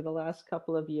often over the last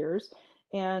couple of years.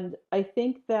 And I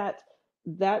think that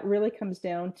really comes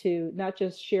down to not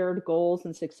just shared goals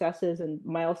and successes and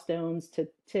milestones to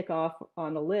tick off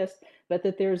on a list, but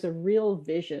that there's a real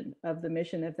vision of the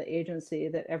mission of the agency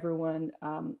that everyone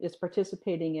is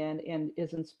participating in and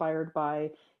is inspired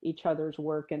by each other's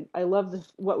work. And I love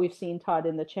what we've seen, Todd,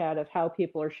 in the chat of how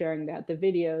people are sharing that, the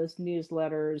videos,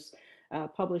 newsletters,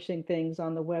 publishing things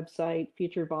on the website,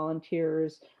 featured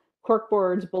volunteers, cork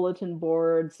boards, bulletin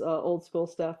boards, old school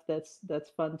stuff that's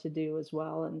fun to do as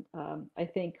well. And I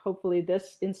think hopefully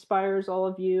this inspires all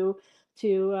of you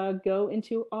to go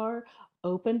into our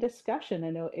open discussion. I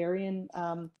know Arian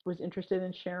was interested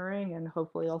in sharing, and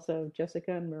hopefully also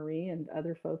Jessica and Marie and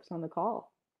other folks on the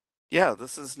call. Yeah,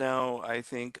 this is now, I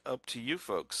think, up to you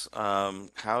folks.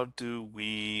 How do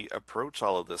we approach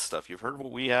all of this stuff? You've heard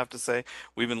what we have to say.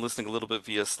 We've been listening a little bit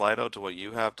via Slido to what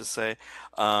you have to say.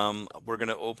 We're going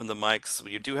to open the mics.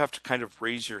 You do have to kind of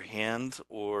raise your hand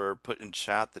or put in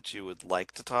chat that you would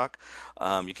like to talk.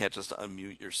 You can't just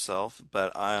unmute yourself,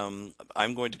 but I'm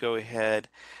going to go ahead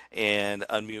and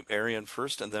unmute Arian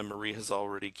first, and then Marie has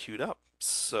already queued up.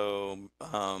 So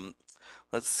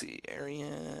let's see,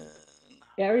 Arian.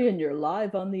 Arian, you're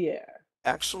live on the air.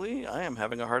 Actually, I am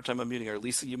having a hard time unmuting her.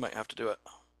 Lisa, you might have to do it.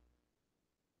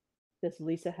 Does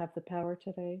Lisa have the power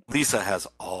today? Lisa has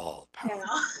all You power.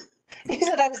 know, he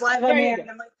said I was live on There the you air, go.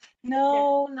 and I'm like,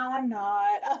 no, no, I'm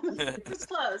not. It was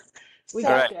close. We So,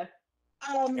 All right. gotcha.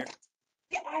 um,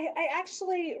 yeah, I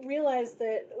actually realized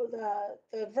that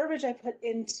the verbiage I put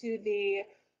into the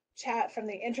chat from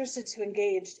the interested to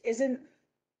engaged isn't,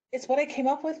 it's what I came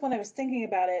up with when I was thinking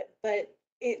about it, but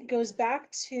it goes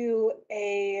back to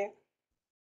a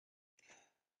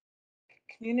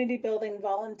community building,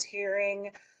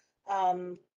 volunteering,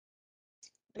 um,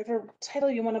 whatever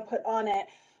title you want to put on it,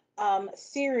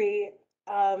 theory.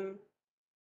 That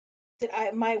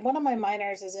one of my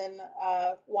minors is in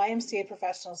YMCA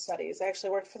professional studies. I actually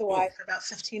worked for the Y for about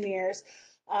 15 years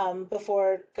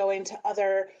before going to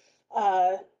other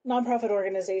nonprofit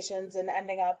organizations and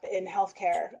ending up in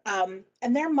healthcare.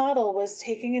 And their model was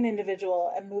taking an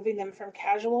individual and moving them from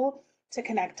casual to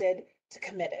connected to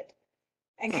committed.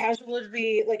 And casual would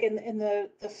be like in the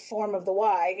form of the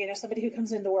Y, somebody who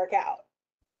comes in to work out.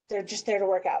 They're just there to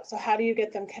work out. So how do you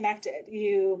get them connected?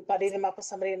 You buddy them up with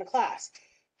somebody in a class.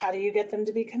 How do you get them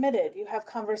to be committed? You have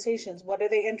conversations. What are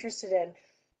they interested in?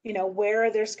 Where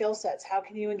are their skill sets? How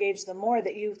can you engage them more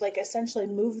that you like essentially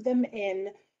move them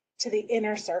in to the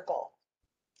inner circle?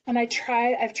 And I've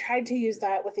tried to use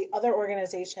that with the other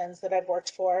organizations that I've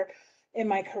worked for in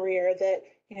my career, that,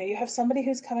 you have somebody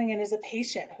who's coming in as a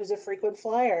patient, who's a frequent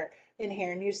flyer in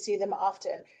here, and you see them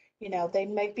often. They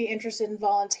might be interested in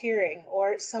volunteering,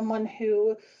 or someone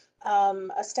who,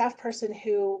 a staff person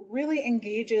who really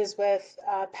engages with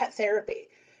pet therapy.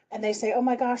 And they say, oh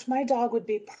my gosh, my dog would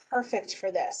be perfect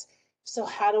for this. So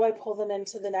how do I pull them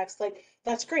into the next, like,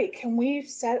 that's great. Can we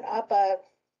set up a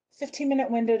 15-minute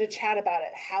window to chat about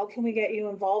it? How can we get you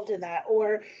involved in that?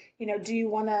 Or, do you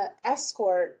want to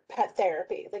escort pet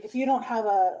therapy? Like if you don't have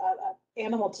a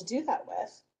animal to do that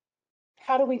with,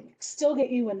 how do we still get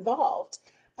you involved?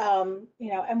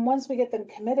 And once we get them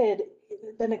committed,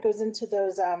 then it goes into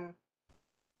those,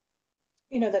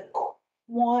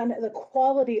 the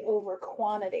quality over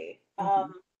quantity.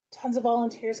 Tons of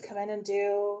volunteers come in and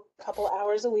do a couple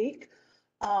hours a week.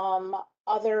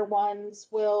 Other ones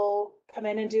will come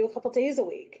in and do a couple days a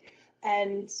week.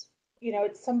 And,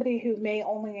 it's somebody who may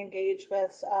only engage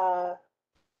with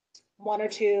one or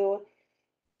two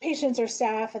patients or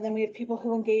staff, and then we have people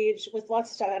who engage with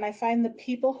lots of stuff. And I find the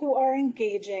people who are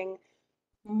engaging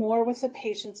more with the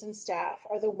patients and staff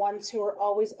are the ones who are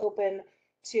always open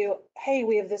to, hey,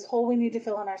 we have this hole we need to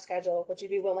fill in our schedule. Would you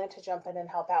be willing to jump in and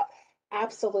help out?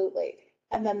 Absolutely.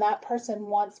 And then that person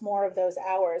wants more of those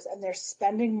hours, and they're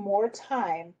spending more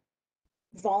time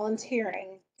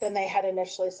volunteering than they had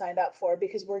initially signed up for,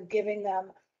 because we're giving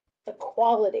them the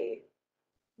quality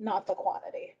not the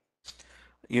quantity.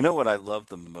 You know what I love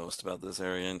the most about this,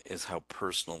 Arian, is how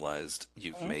personalized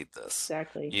you've Mhm. made this.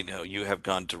 Exactly. You know, you have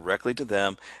gone directly to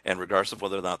them, and regardless of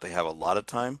whether or not they have a lot of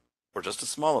time or just a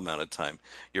small amount of time,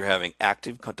 you're having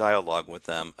active dialogue with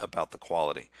them about the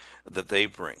quality that they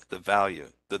bring, the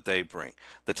value that they bring,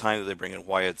 the time that they bring, and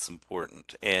why it's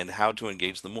important, and how to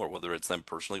engage them more, whether it's them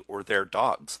personally or their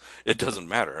dogs. It doesn't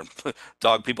matter.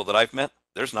 Dog people that I've met,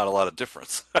 there's not a lot of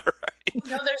difference. All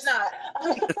No, there's not.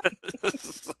 right.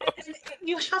 So, And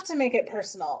you have to make it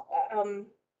personal,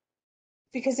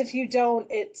 because if you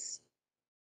don't,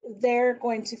 they're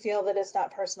going to feel that it's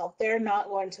not personal. They're not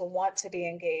going to want to be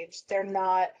engaged. They're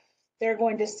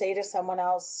going to say to someone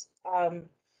else, I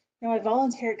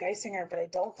volunteer at Geisinger, but I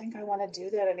don't think I want to do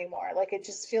that anymore. Like, it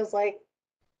just feels like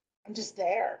I'm just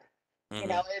there. hmm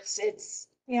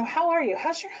How are you?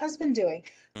 How's your husband doing?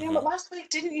 But hmm last week,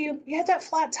 didn't you had that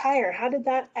flat tire? How did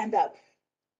that end up?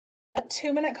 A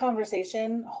 2-minute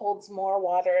conversation holds more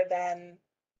water than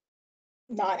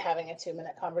not having a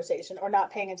 2-minute conversation or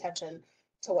not paying attention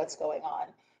to what's going on.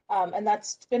 And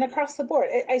that's been across the board.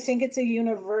 I think it's a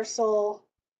universal,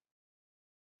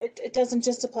 it doesn't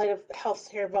just apply to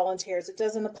healthcare volunteers. It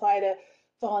doesn't apply to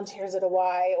volunteers at a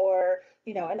Y or,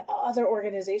 in other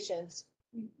organizations.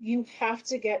 You have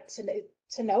to get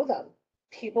to know them.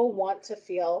 People want to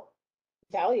feel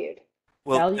valued.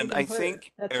 Well, Valued and I and heard.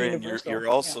 think, That's Arian, you're universal.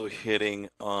 Yeah. also hitting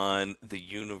on the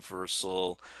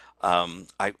universal,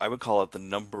 I would call it the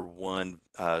number one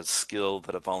skill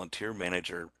that a volunteer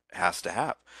manager has to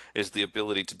have is the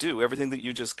ability to do everything that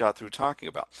you just got through talking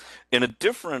about. In a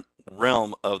different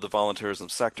realm of the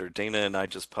volunteerism sector, Dana and I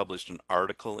just published an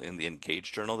article in the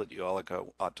Engage Journal that you all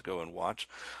ought to go and watch,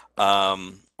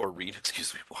 or read,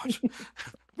 excuse me, watch.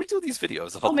 We do these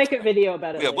videos all I'll the make a time. video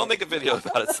about it Yeah, we'll later. make a video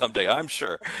about it someday, I'm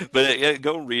sure. But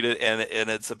go read it, and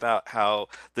it's about how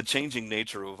the changing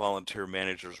nature of a volunteer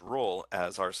manager's role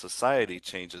as our society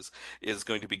changes is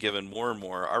going to be given more and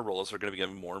more. Our roles are going to be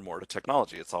given more and more to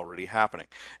technology. It's already happening,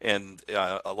 and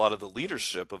a lot of the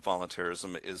leadership of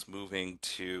volunteerism is moving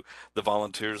to the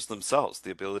volunteers themselves,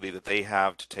 the ability that they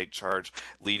have to take charge,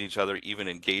 lead each other, even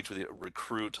engage with it,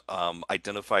 recruit,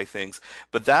 identify things.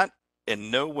 But that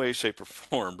in no way, shape, or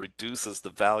form reduces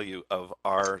the value of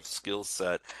our skill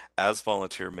set as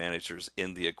volunteer managers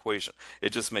in the equation. It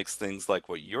just makes things like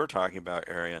what you're talking about,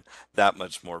 Arian, that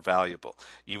much more valuable.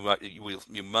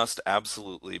 You must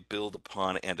absolutely build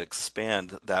upon and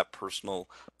expand that personal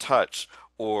touch,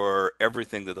 or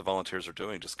everything that the volunteers are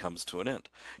doing just comes to an end.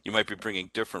 You might be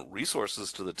bringing different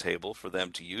resources to the table for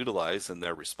them to utilize in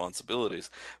their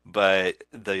responsibilities, but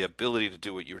the ability to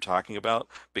do what you're talking about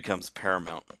becomes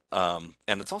paramount.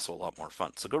 And it's also a lot more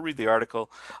fun. So go read the article.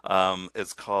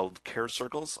 It's called Care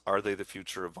Circles, Are They the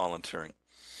Future of Volunteering?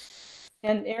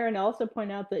 And Aaron, also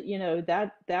point out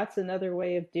that, that's another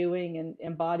way of doing and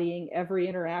embodying every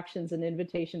interaction's an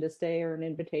invitation to stay or an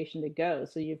invitation to go.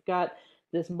 So you've got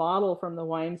this model from the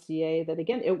YMCA that,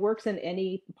 again, it works in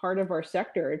any part of our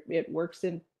sector. It works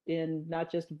in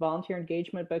not just volunteer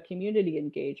engagement, but community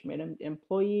engagement and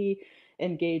employee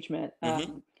engagement.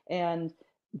 Mm-hmm. And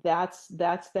that's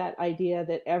that idea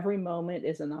that every moment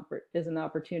is an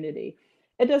opportunity.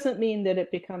 It doesn't mean that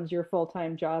it becomes your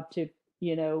full-time job to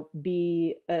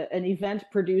be an event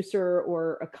producer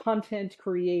or a content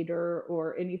creator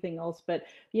or anything else. But,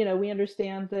 we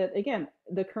understand that, again,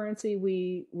 the currency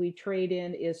we trade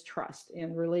in is trust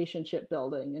and relationship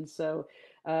building. And so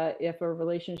if a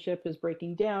relationship is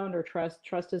breaking down or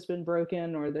trust has been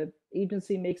broken or the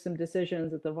agency makes some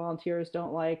decisions that the volunteers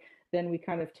don't like, then we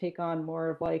kind of take on more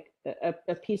of like a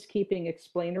peacekeeping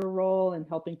explainer role and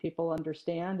helping people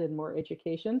understand and more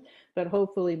education. But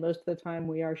hopefully, most of the time,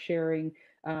 we are sharing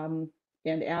um,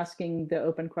 and asking the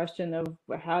open question of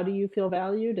how do you feel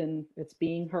valued, and it's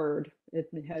being heard. It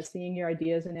has seeing your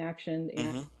ideas in action and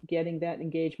Mm-hmm. getting that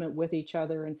engagement with each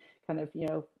other and kind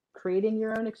of creating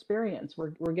your own experience.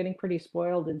 We're getting pretty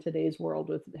spoiled in today's world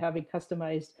with having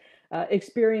customized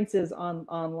experiences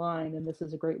online, and this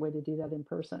is a great way to do that in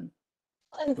person.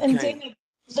 And Okay. David,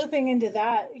 looping into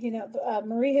that,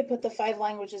 Marie had put the 5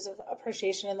 languages of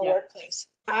appreciation in the Yeah. workplace.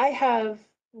 I have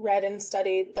read and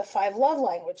studied the 5 love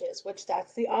languages, which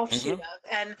that's the offshoot Mm-hmm. of.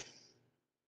 And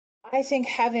I think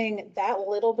having that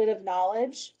little bit of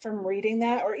knowledge from reading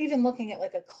that, or even looking at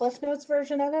like a Cliff Notes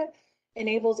version of it,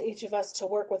 enables each of us to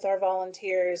work with our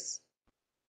volunteers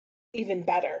even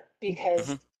better because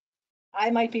Mm-hmm. I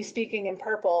might be speaking in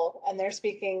purple and they're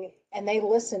speaking and they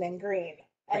listen in green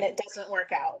and Right. it doesn't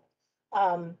work out.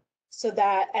 Um, so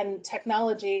that and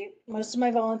technology, most of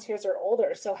my volunteers are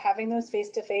older. So having those face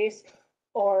to face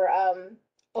or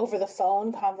over the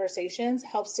phone conversations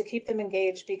helps to keep them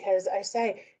engaged, because I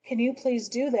say, can you please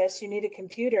do this? You need a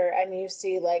computer. And you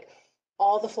see like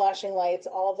all the flashing lights,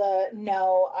 all the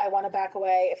no, I want to back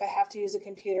away. If I have to use a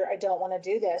computer, I don't want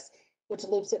to do this, which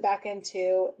loops it back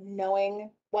into knowing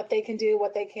what they can do,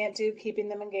 what they can't do, keeping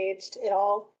them engaged. It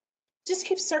all just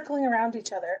keeps circling around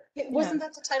each other. Yeah. Wasn't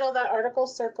that the title of that article?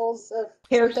 Circles of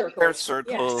Hair something? Hair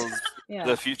circles. Yes. circles, Yeah.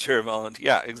 the future of volunteer.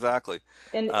 Yeah, exactly.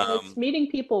 And it's Um, meeting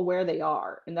people where they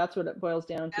are, and that's what it boils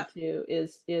down to Yep. too,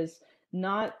 is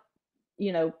not,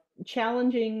 you know,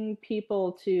 challenging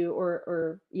people to,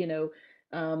 or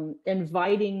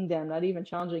inviting them, not even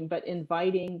challenging, but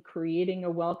inviting, creating a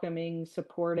welcoming,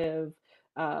 supportive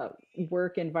uh,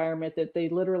 work environment that they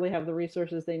literally have the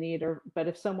resources they need. Or but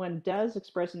if someone does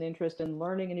express an interest in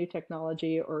learning a new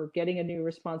technology or getting a new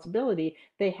responsibility,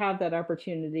 they have that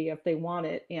opportunity if they want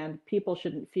it, and people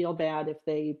shouldn't feel bad if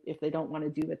they don't want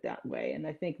to do it that way. And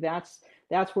I think that's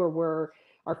where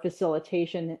our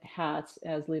facilitation hats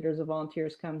as leaders of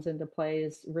volunteers comes into play,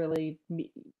 is really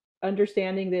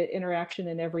understanding that interaction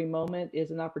in every moment is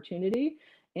an opportunity,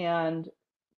 and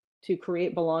to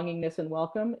create belongingness and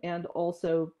welcome, and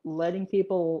also letting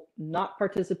people not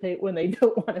participate when they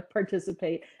don't want to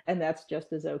participate, and that's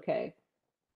just as okay.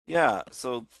 yeah,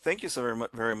 so thank you so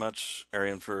very much,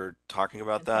 Arian, for talking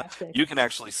about that. Fantastic. You can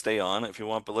actually stay on if you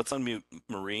want, but let's unmute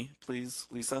Marie, please,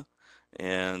 Lisa,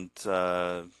 and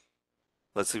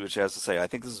let's see what she has to say. I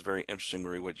think this is very interesting,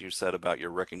 Marie, what you said about your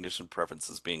recognition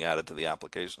preferences being added to the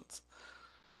applications.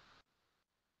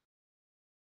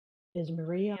 Is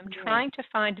Maria I'm on trying to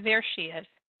find, there she is.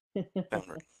 there? Found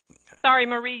Marie. Okay. Sorry,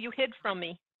 Marie, you hid from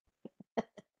me.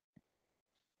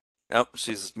 Oh,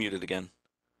 she's muted again.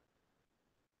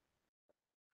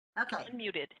 Okay,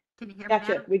 Unmuted. can you hear me now?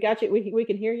 Gotcha. We got you. We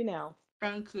can hear you now.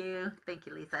 Thank you. Thank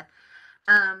you, Lisa.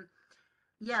 Um,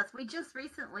 yes, we just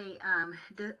recently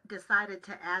decided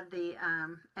to add the,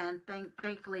 and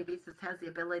thankfully VSys has the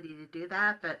ability to do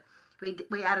that, but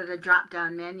we added a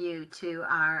drop-down menu to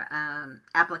our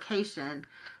application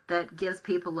that gives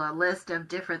people a list of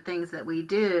different things that we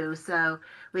do, so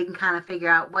we can kind of figure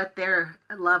out what their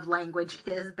love language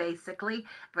is, basically,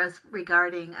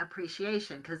 regarding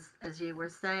appreciation. Because as you were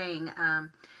saying,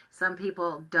 some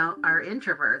people are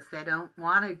introverts; they don't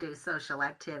want to do social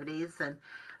activities, and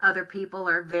other people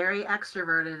are very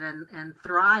extroverted and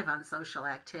thrive on social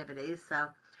activities. So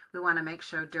we want to make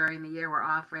sure during the year we're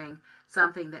offering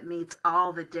something that meets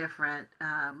all the different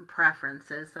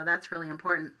preferences. So that's really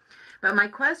important. But my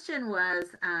question was,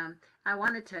 I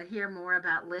wanted to hear more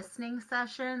about listening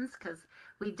sessions, because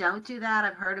we don't do that.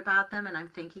 I've heard about them and I'm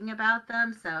thinking about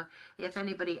them. So if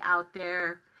anybody out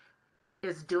there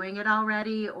is doing it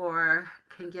already or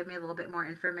can give me a little bit more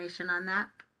information on that.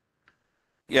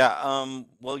 Yeah,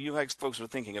 well, you guys folks are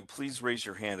thinking, and please raise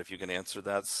your hand if you can answer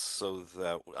that so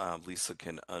that Lisa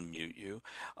can unmute you.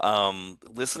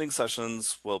 Listening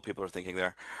sessions, well, people are thinking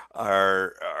there,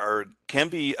 are can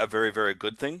be a very, very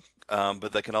good thing,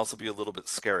 but they can also be a little bit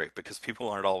scary because people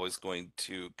aren't always going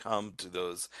to come to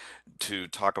those to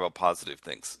talk about positive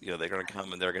things. You know, they're going to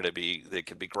come and they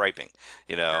could be griping,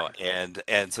 you know, and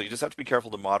so you just have to be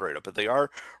careful to moderate it. But they are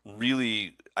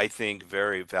really, I think,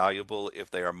 very valuable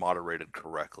if they are moderated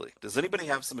correctly. Does anybody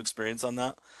have some experience on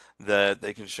that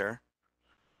they can share?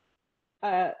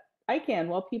 Uh, I can.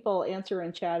 While people answer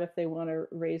in chat if they want to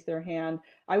raise their hand.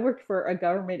 I worked for a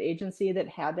government agency that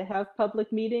had to have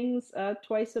public meetings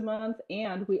twice a month,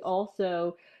 and we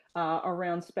also,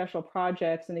 around special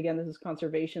projects, and again, this is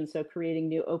conservation, so creating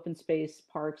new open space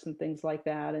parks and things like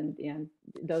that, and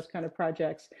those kind of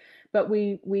projects. But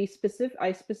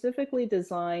I specifically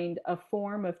designed a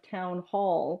form of town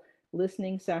hall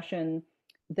listening session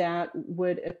that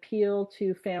would appeal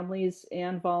to families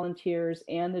and volunteers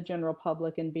and the general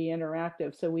public and be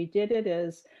interactive. So we did it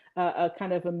as a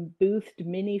kind of a boothed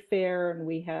mini fair, and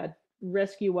we had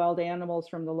rescue wild animals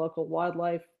from the local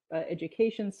wildlife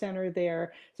education center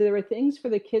there. So there were things for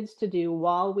the kids to do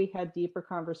while we had deeper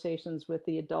conversations with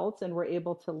the adults and were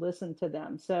able to listen to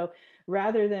them. So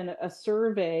rather than a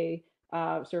survey,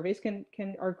 surveys can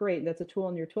are great. That's a tool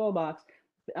in your toolbox.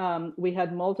 We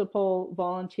had multiple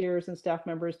volunteers and staff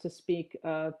members to speak,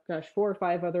 4 or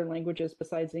 5 other languages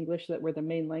besides English that were the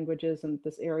main languages in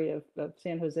this area of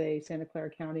San Jose, Santa Clara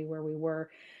County, where we were.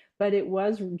 But it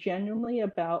was genuinely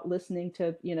about listening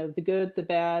to, the good, the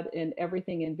bad, and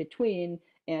everything in between,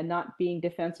 and not being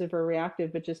defensive or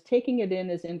reactive, but just taking it in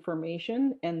as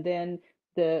information. And then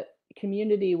the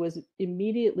community was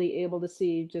immediately able to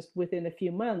see, just within a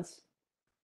few months,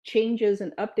 changes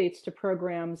and updates to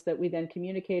programs that we then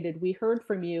communicated. We heard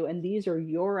from you, and these are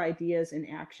your ideas in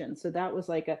action. So that was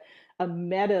like a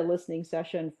meta listening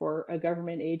session for a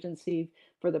government agency,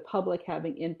 for the public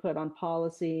having input on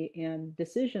policy and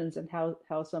decisions and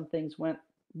how some things went,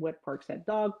 what parks had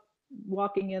dog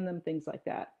walking in them, things like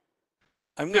that.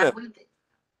 I'm Yeah, gonna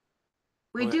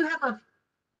we go do have a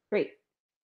Great.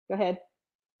 Go ahead.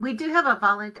 we do have a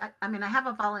volunteer. I mean, I have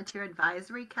a volunteer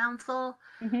advisory council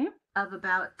Mm-hmm. of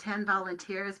about 10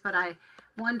 volunteers, but I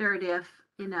wondered if,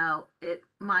 it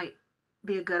might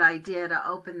be a good idea to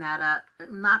open that up,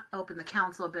 not open the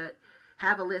council, but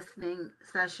have a listening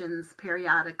sessions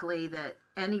periodically that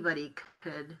anybody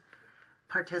could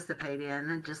participate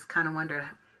in, and just kind of wondered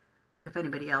if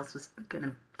anybody else was going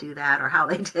to do that or how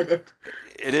they did it.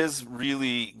 It is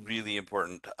really, really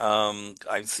important.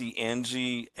 I see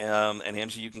Angie, and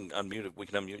Angie, you can unmute it. We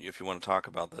can unmute you if you want to talk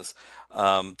about this.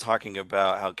 Talking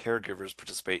about how caregivers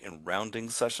participate in rounding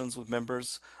sessions with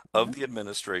members of the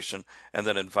administration, and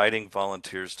then inviting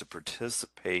volunteers to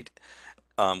participate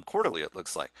quarterly, it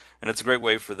looks like. And it's a great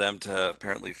way for them to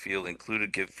apparently feel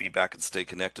included, give feedback, and stay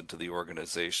connected to the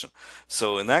organization.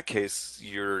 So in that case,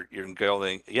 you're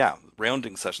going, yeah,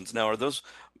 rounding sessions. Now, are those,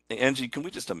 Angie, can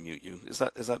we just unmute you? Is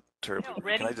that I terrible? Can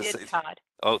already I just did, say, Todd.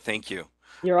 oh, thank you.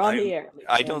 You're on I'm, the air,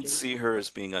 I don't Angie. see her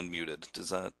as being unmuted. Does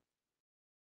that,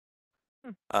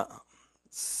 Hmm. uh,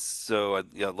 so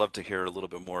yeah, I'd love to hear a little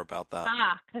bit more about that.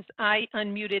 Because I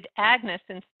unmuted Agnes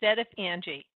instead of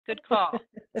Angie. Good call.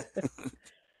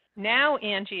 Now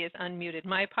Angie is unmuted.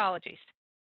 My apologies.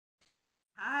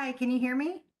 Hi, can you hear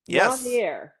me? You're on the Yes.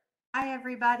 air. Hi,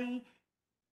 everybody.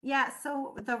 Yeah,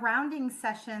 so the rounding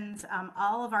sessions,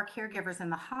 all of our caregivers in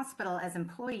the hospital as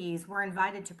employees were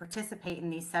invited to participate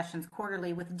in these sessions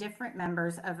quarterly with different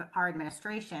members of our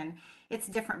administration. It's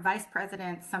different vice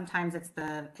presidents. Sometimes it's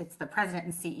the president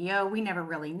and CEO. We never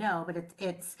really know, but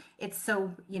it's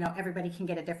so everybody can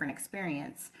get a different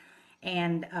experience.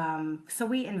 And so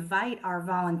we invite our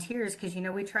volunteers because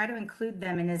we try to include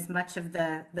them in as much of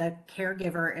the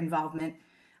caregiver involvement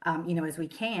as we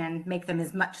can, make them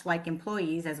as much like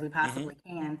employees as we possibly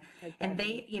can. And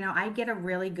Exactly. I get a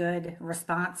really good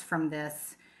response from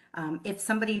this. If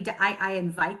somebody, I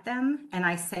invite them and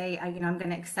I say, I'm going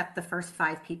to accept the first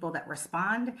 5 people that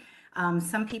respond.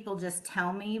 Some people just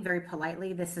tell me very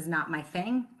politely, this is not my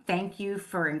thing. Thank you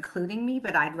for including me,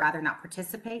 but I'd rather not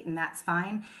participate, and that's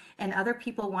fine. And other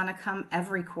people want to come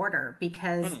every quarter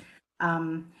because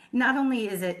not only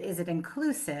is it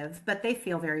inclusive, but they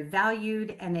feel very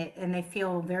valued, and they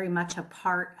feel very much a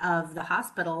part of the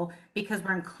hospital because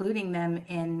we're including them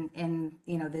in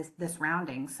this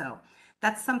rounding. So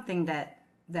that's something that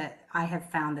I have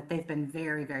found that they've been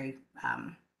very, very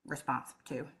responsive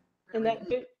to. And Really that,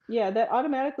 neat. yeah, that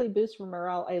automatically boosts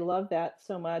morale. I love that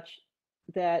so much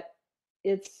that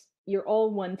you're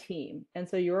all one team. And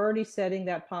so you're already setting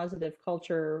that positive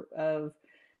culture of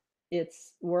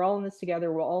we're all in this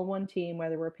together. We're all one team,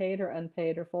 whether we're paid or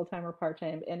unpaid or full-time or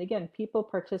part-time. And again, people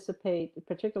participate,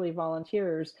 particularly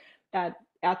volunteers,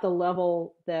 at the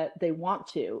level that they want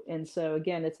to. And so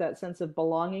again, it's that sense of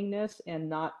belongingness and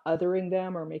not othering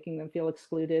them or making them feel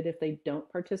excluded if they don't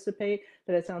participate.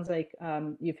 But it sounds like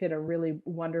you've hit a really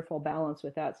wonderful balance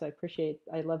with that. So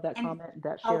I love that And comment,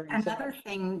 that sharing so another much.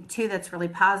 thing too that's really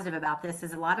positive about this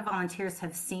is a lot of volunteers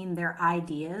have seen their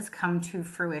ideas come to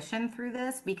fruition through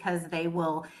this because they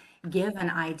will give an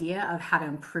idea of how to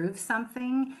improve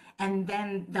something, and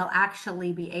then they'll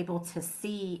actually be able to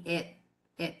see it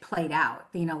played out.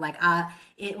 Like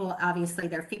it will obviously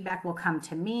their feedback will come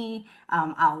to me.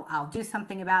 I'll do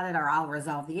something about it, or I'll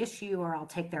resolve the issue, or I'll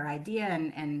take their idea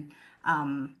and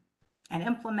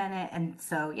implement it. And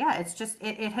so yeah, it's just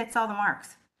it hits all the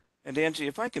marks. And Angie,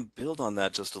 if I can build on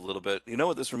that just a little bit, you know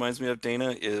what this reminds me of,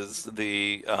 Dana, is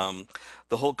the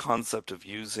whole concept of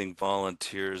using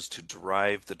volunteers to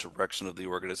drive the direction of the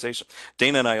organization.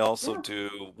 Dana and I also Yeah.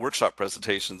 do workshop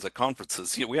presentations at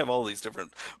conferences. We have all these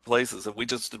different places, and we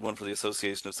just did one for the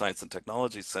Association of Science and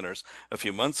Technology Centers a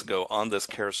few months ago on this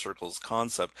care circles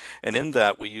concept. And in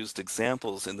that, we used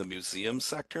examples in the museum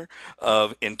sector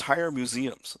of entire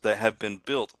museums that have been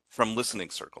built from listening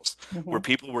circles, where Mhm.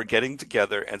 people were getting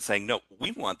together and saying, no,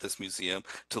 we want this museum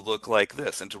to look like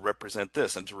this and to represent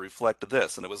this and to reflect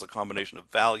this. And it was a combination of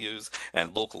values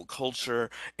and local culture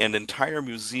and entire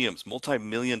museums,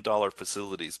 multi-million dollar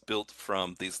facilities built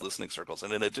from these listening circles.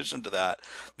 And in addition to that,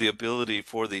 the ability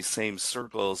for these same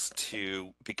circles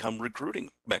to become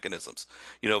recruiting mechanisms,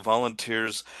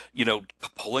 volunteers,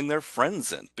 pulling their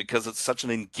friends in because it's such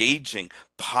an engaging,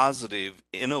 positive,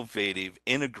 innovative,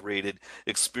 integrated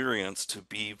experience experience to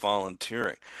be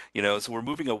volunteering. You know, so we're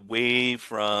moving away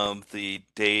from the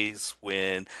days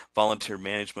when volunteer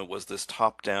management was this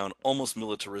top-down, almost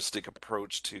militaristic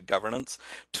approach to governance,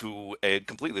 to a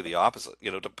completely the opposite,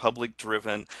 you know, to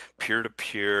public-driven,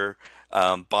 peer-to-peer,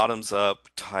 bottoms-up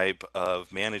type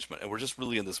of management. And we're just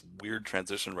really in this weird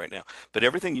transition right now. But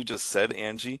everything you just said,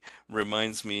 Angie,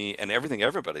 reminds me, and everything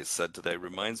everybody's said today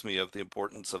reminds me of the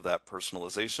importance of that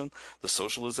personalization, the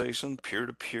socialization,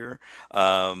 peer-to-peer,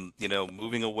 you know,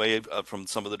 moving away from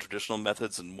some of the traditional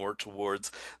methods and more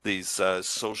towards these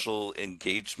social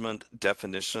engagement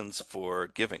definitions for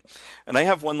giving. And I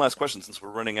have one last question since we're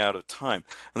running out of time.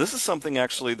 And this is something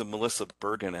actually that Melissa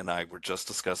Bergen and I were just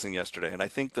discussing yesterday. And I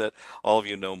think that all of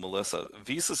you know Melissa.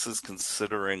 VSys is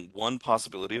considering one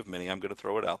possibility of many, I'm going to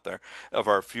throw it out there, of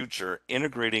our future,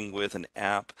 integrating with an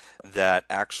app that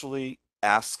actually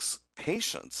asks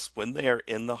patients when they are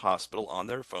in the hospital on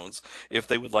their phones if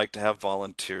they would like to have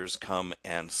volunteers come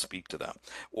and speak to them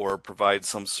or provide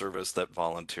some service that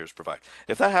volunteers provide.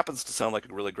 If that happens to sound like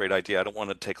a really great idea, I don't want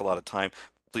to take a lot of time.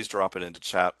 Please drop it into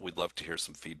chat. We'd love to hear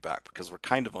some feedback because we're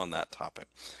kind of on that topic.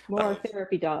 More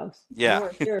therapy dogs. Yeah,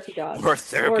 More therapy dogs. more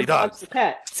therapy More dogs dogs. to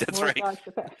pet. That's More right. dogs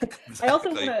to pet. I also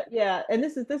want Exactly. to, yeah, and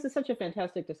this is such a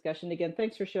fantastic discussion. Again,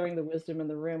 thanks for sharing the wisdom in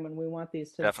the room, and we want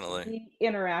these to Definitely. be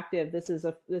interactive. This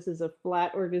is a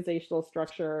flat organizational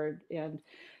structure and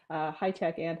high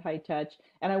tech and high touch.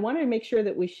 And I want to make sure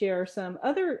that we share some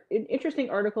other interesting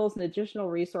articles and additional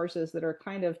resources that are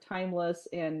kind of timeless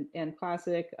and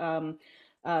classic.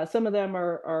 Some of them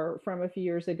are from a few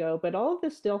years ago, but all of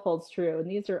this still holds true. And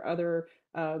these are other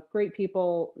great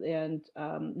people, and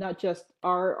not just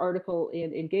our article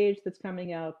in Engage that's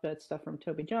coming out, but stuff from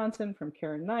Toby Johnson, from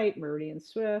Karen Knight, Meridian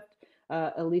Swift.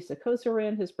 Elisa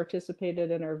Kosarin has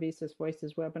participated in our VSys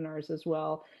Voices webinars as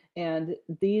well. And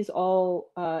these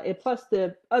all, plus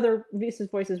the other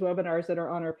VSys Voices webinars that are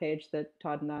on our page that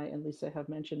Todd and I and Lisa have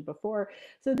mentioned before.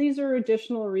 So these are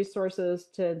additional resources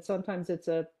to, sometimes it's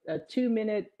a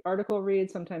 2-minute article read,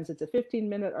 sometimes it's a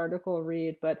 15-minute article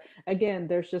read. But again,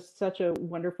 there's just such a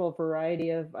wonderful variety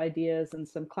of ideas and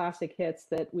some classic hits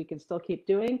that we can still keep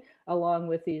doing, along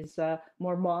with these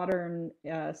more modern,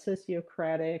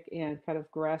 sociocratic and kind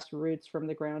of grassroots from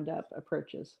the ground up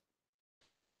approaches.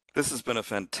 This has been a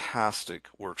fantastic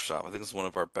workshop. I think it's one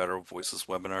of our better Voices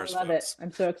I webinars, love it. folks.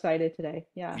 I'm so excited today.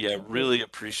 Yeah, Yeah, thank you. really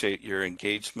appreciate your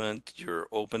engagement, your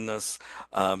openness,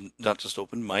 not just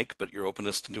open mic, but your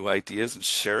openness to new ideas and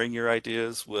sharing your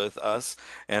ideas with us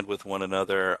and with one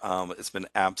another. It's been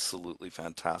absolutely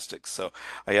fantastic. So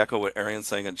I echo what Arian's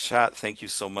saying in chat. Thank you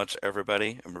so much,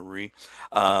 everybody. And Marie,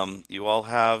 you all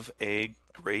have a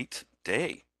great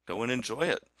day. Go and enjoy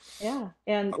it. Yeah,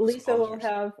 and Lisa will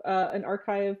have an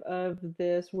archive of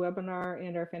this webinar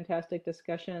and our fantastic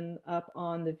discussion up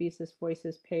on the VSys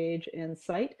Voices page and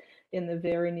site in the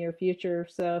very near future.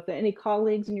 So if any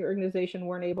colleagues in your organization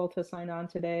weren't able to sign on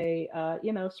today,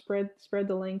 you know, spread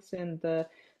the links and the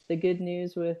good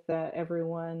news with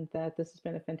everyone that this has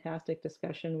been a fantastic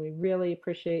discussion. We really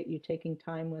appreciate you taking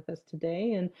time with us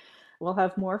today, and we'll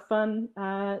have more fun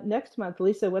next month.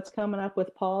 Lisa, what's coming up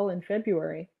with Paul in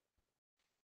February?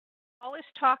 Paul is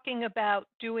talking about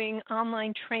doing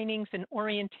online trainings and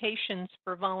orientations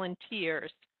for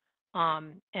volunteers.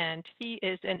 And he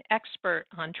is an expert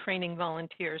on training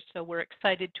volunteers, so we're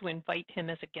excited to invite him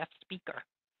as a guest speaker.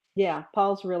 Yeah,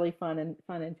 Paul's really fun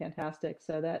and fantastic.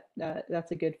 So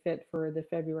that's a good fit for the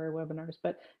February webinars.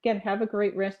 But again, have a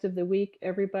great rest of the week,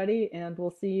 everybody, and we'll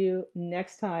see you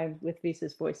next time with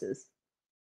VSys Voices.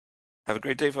 Have a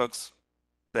great day, folks.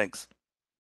 Thanks.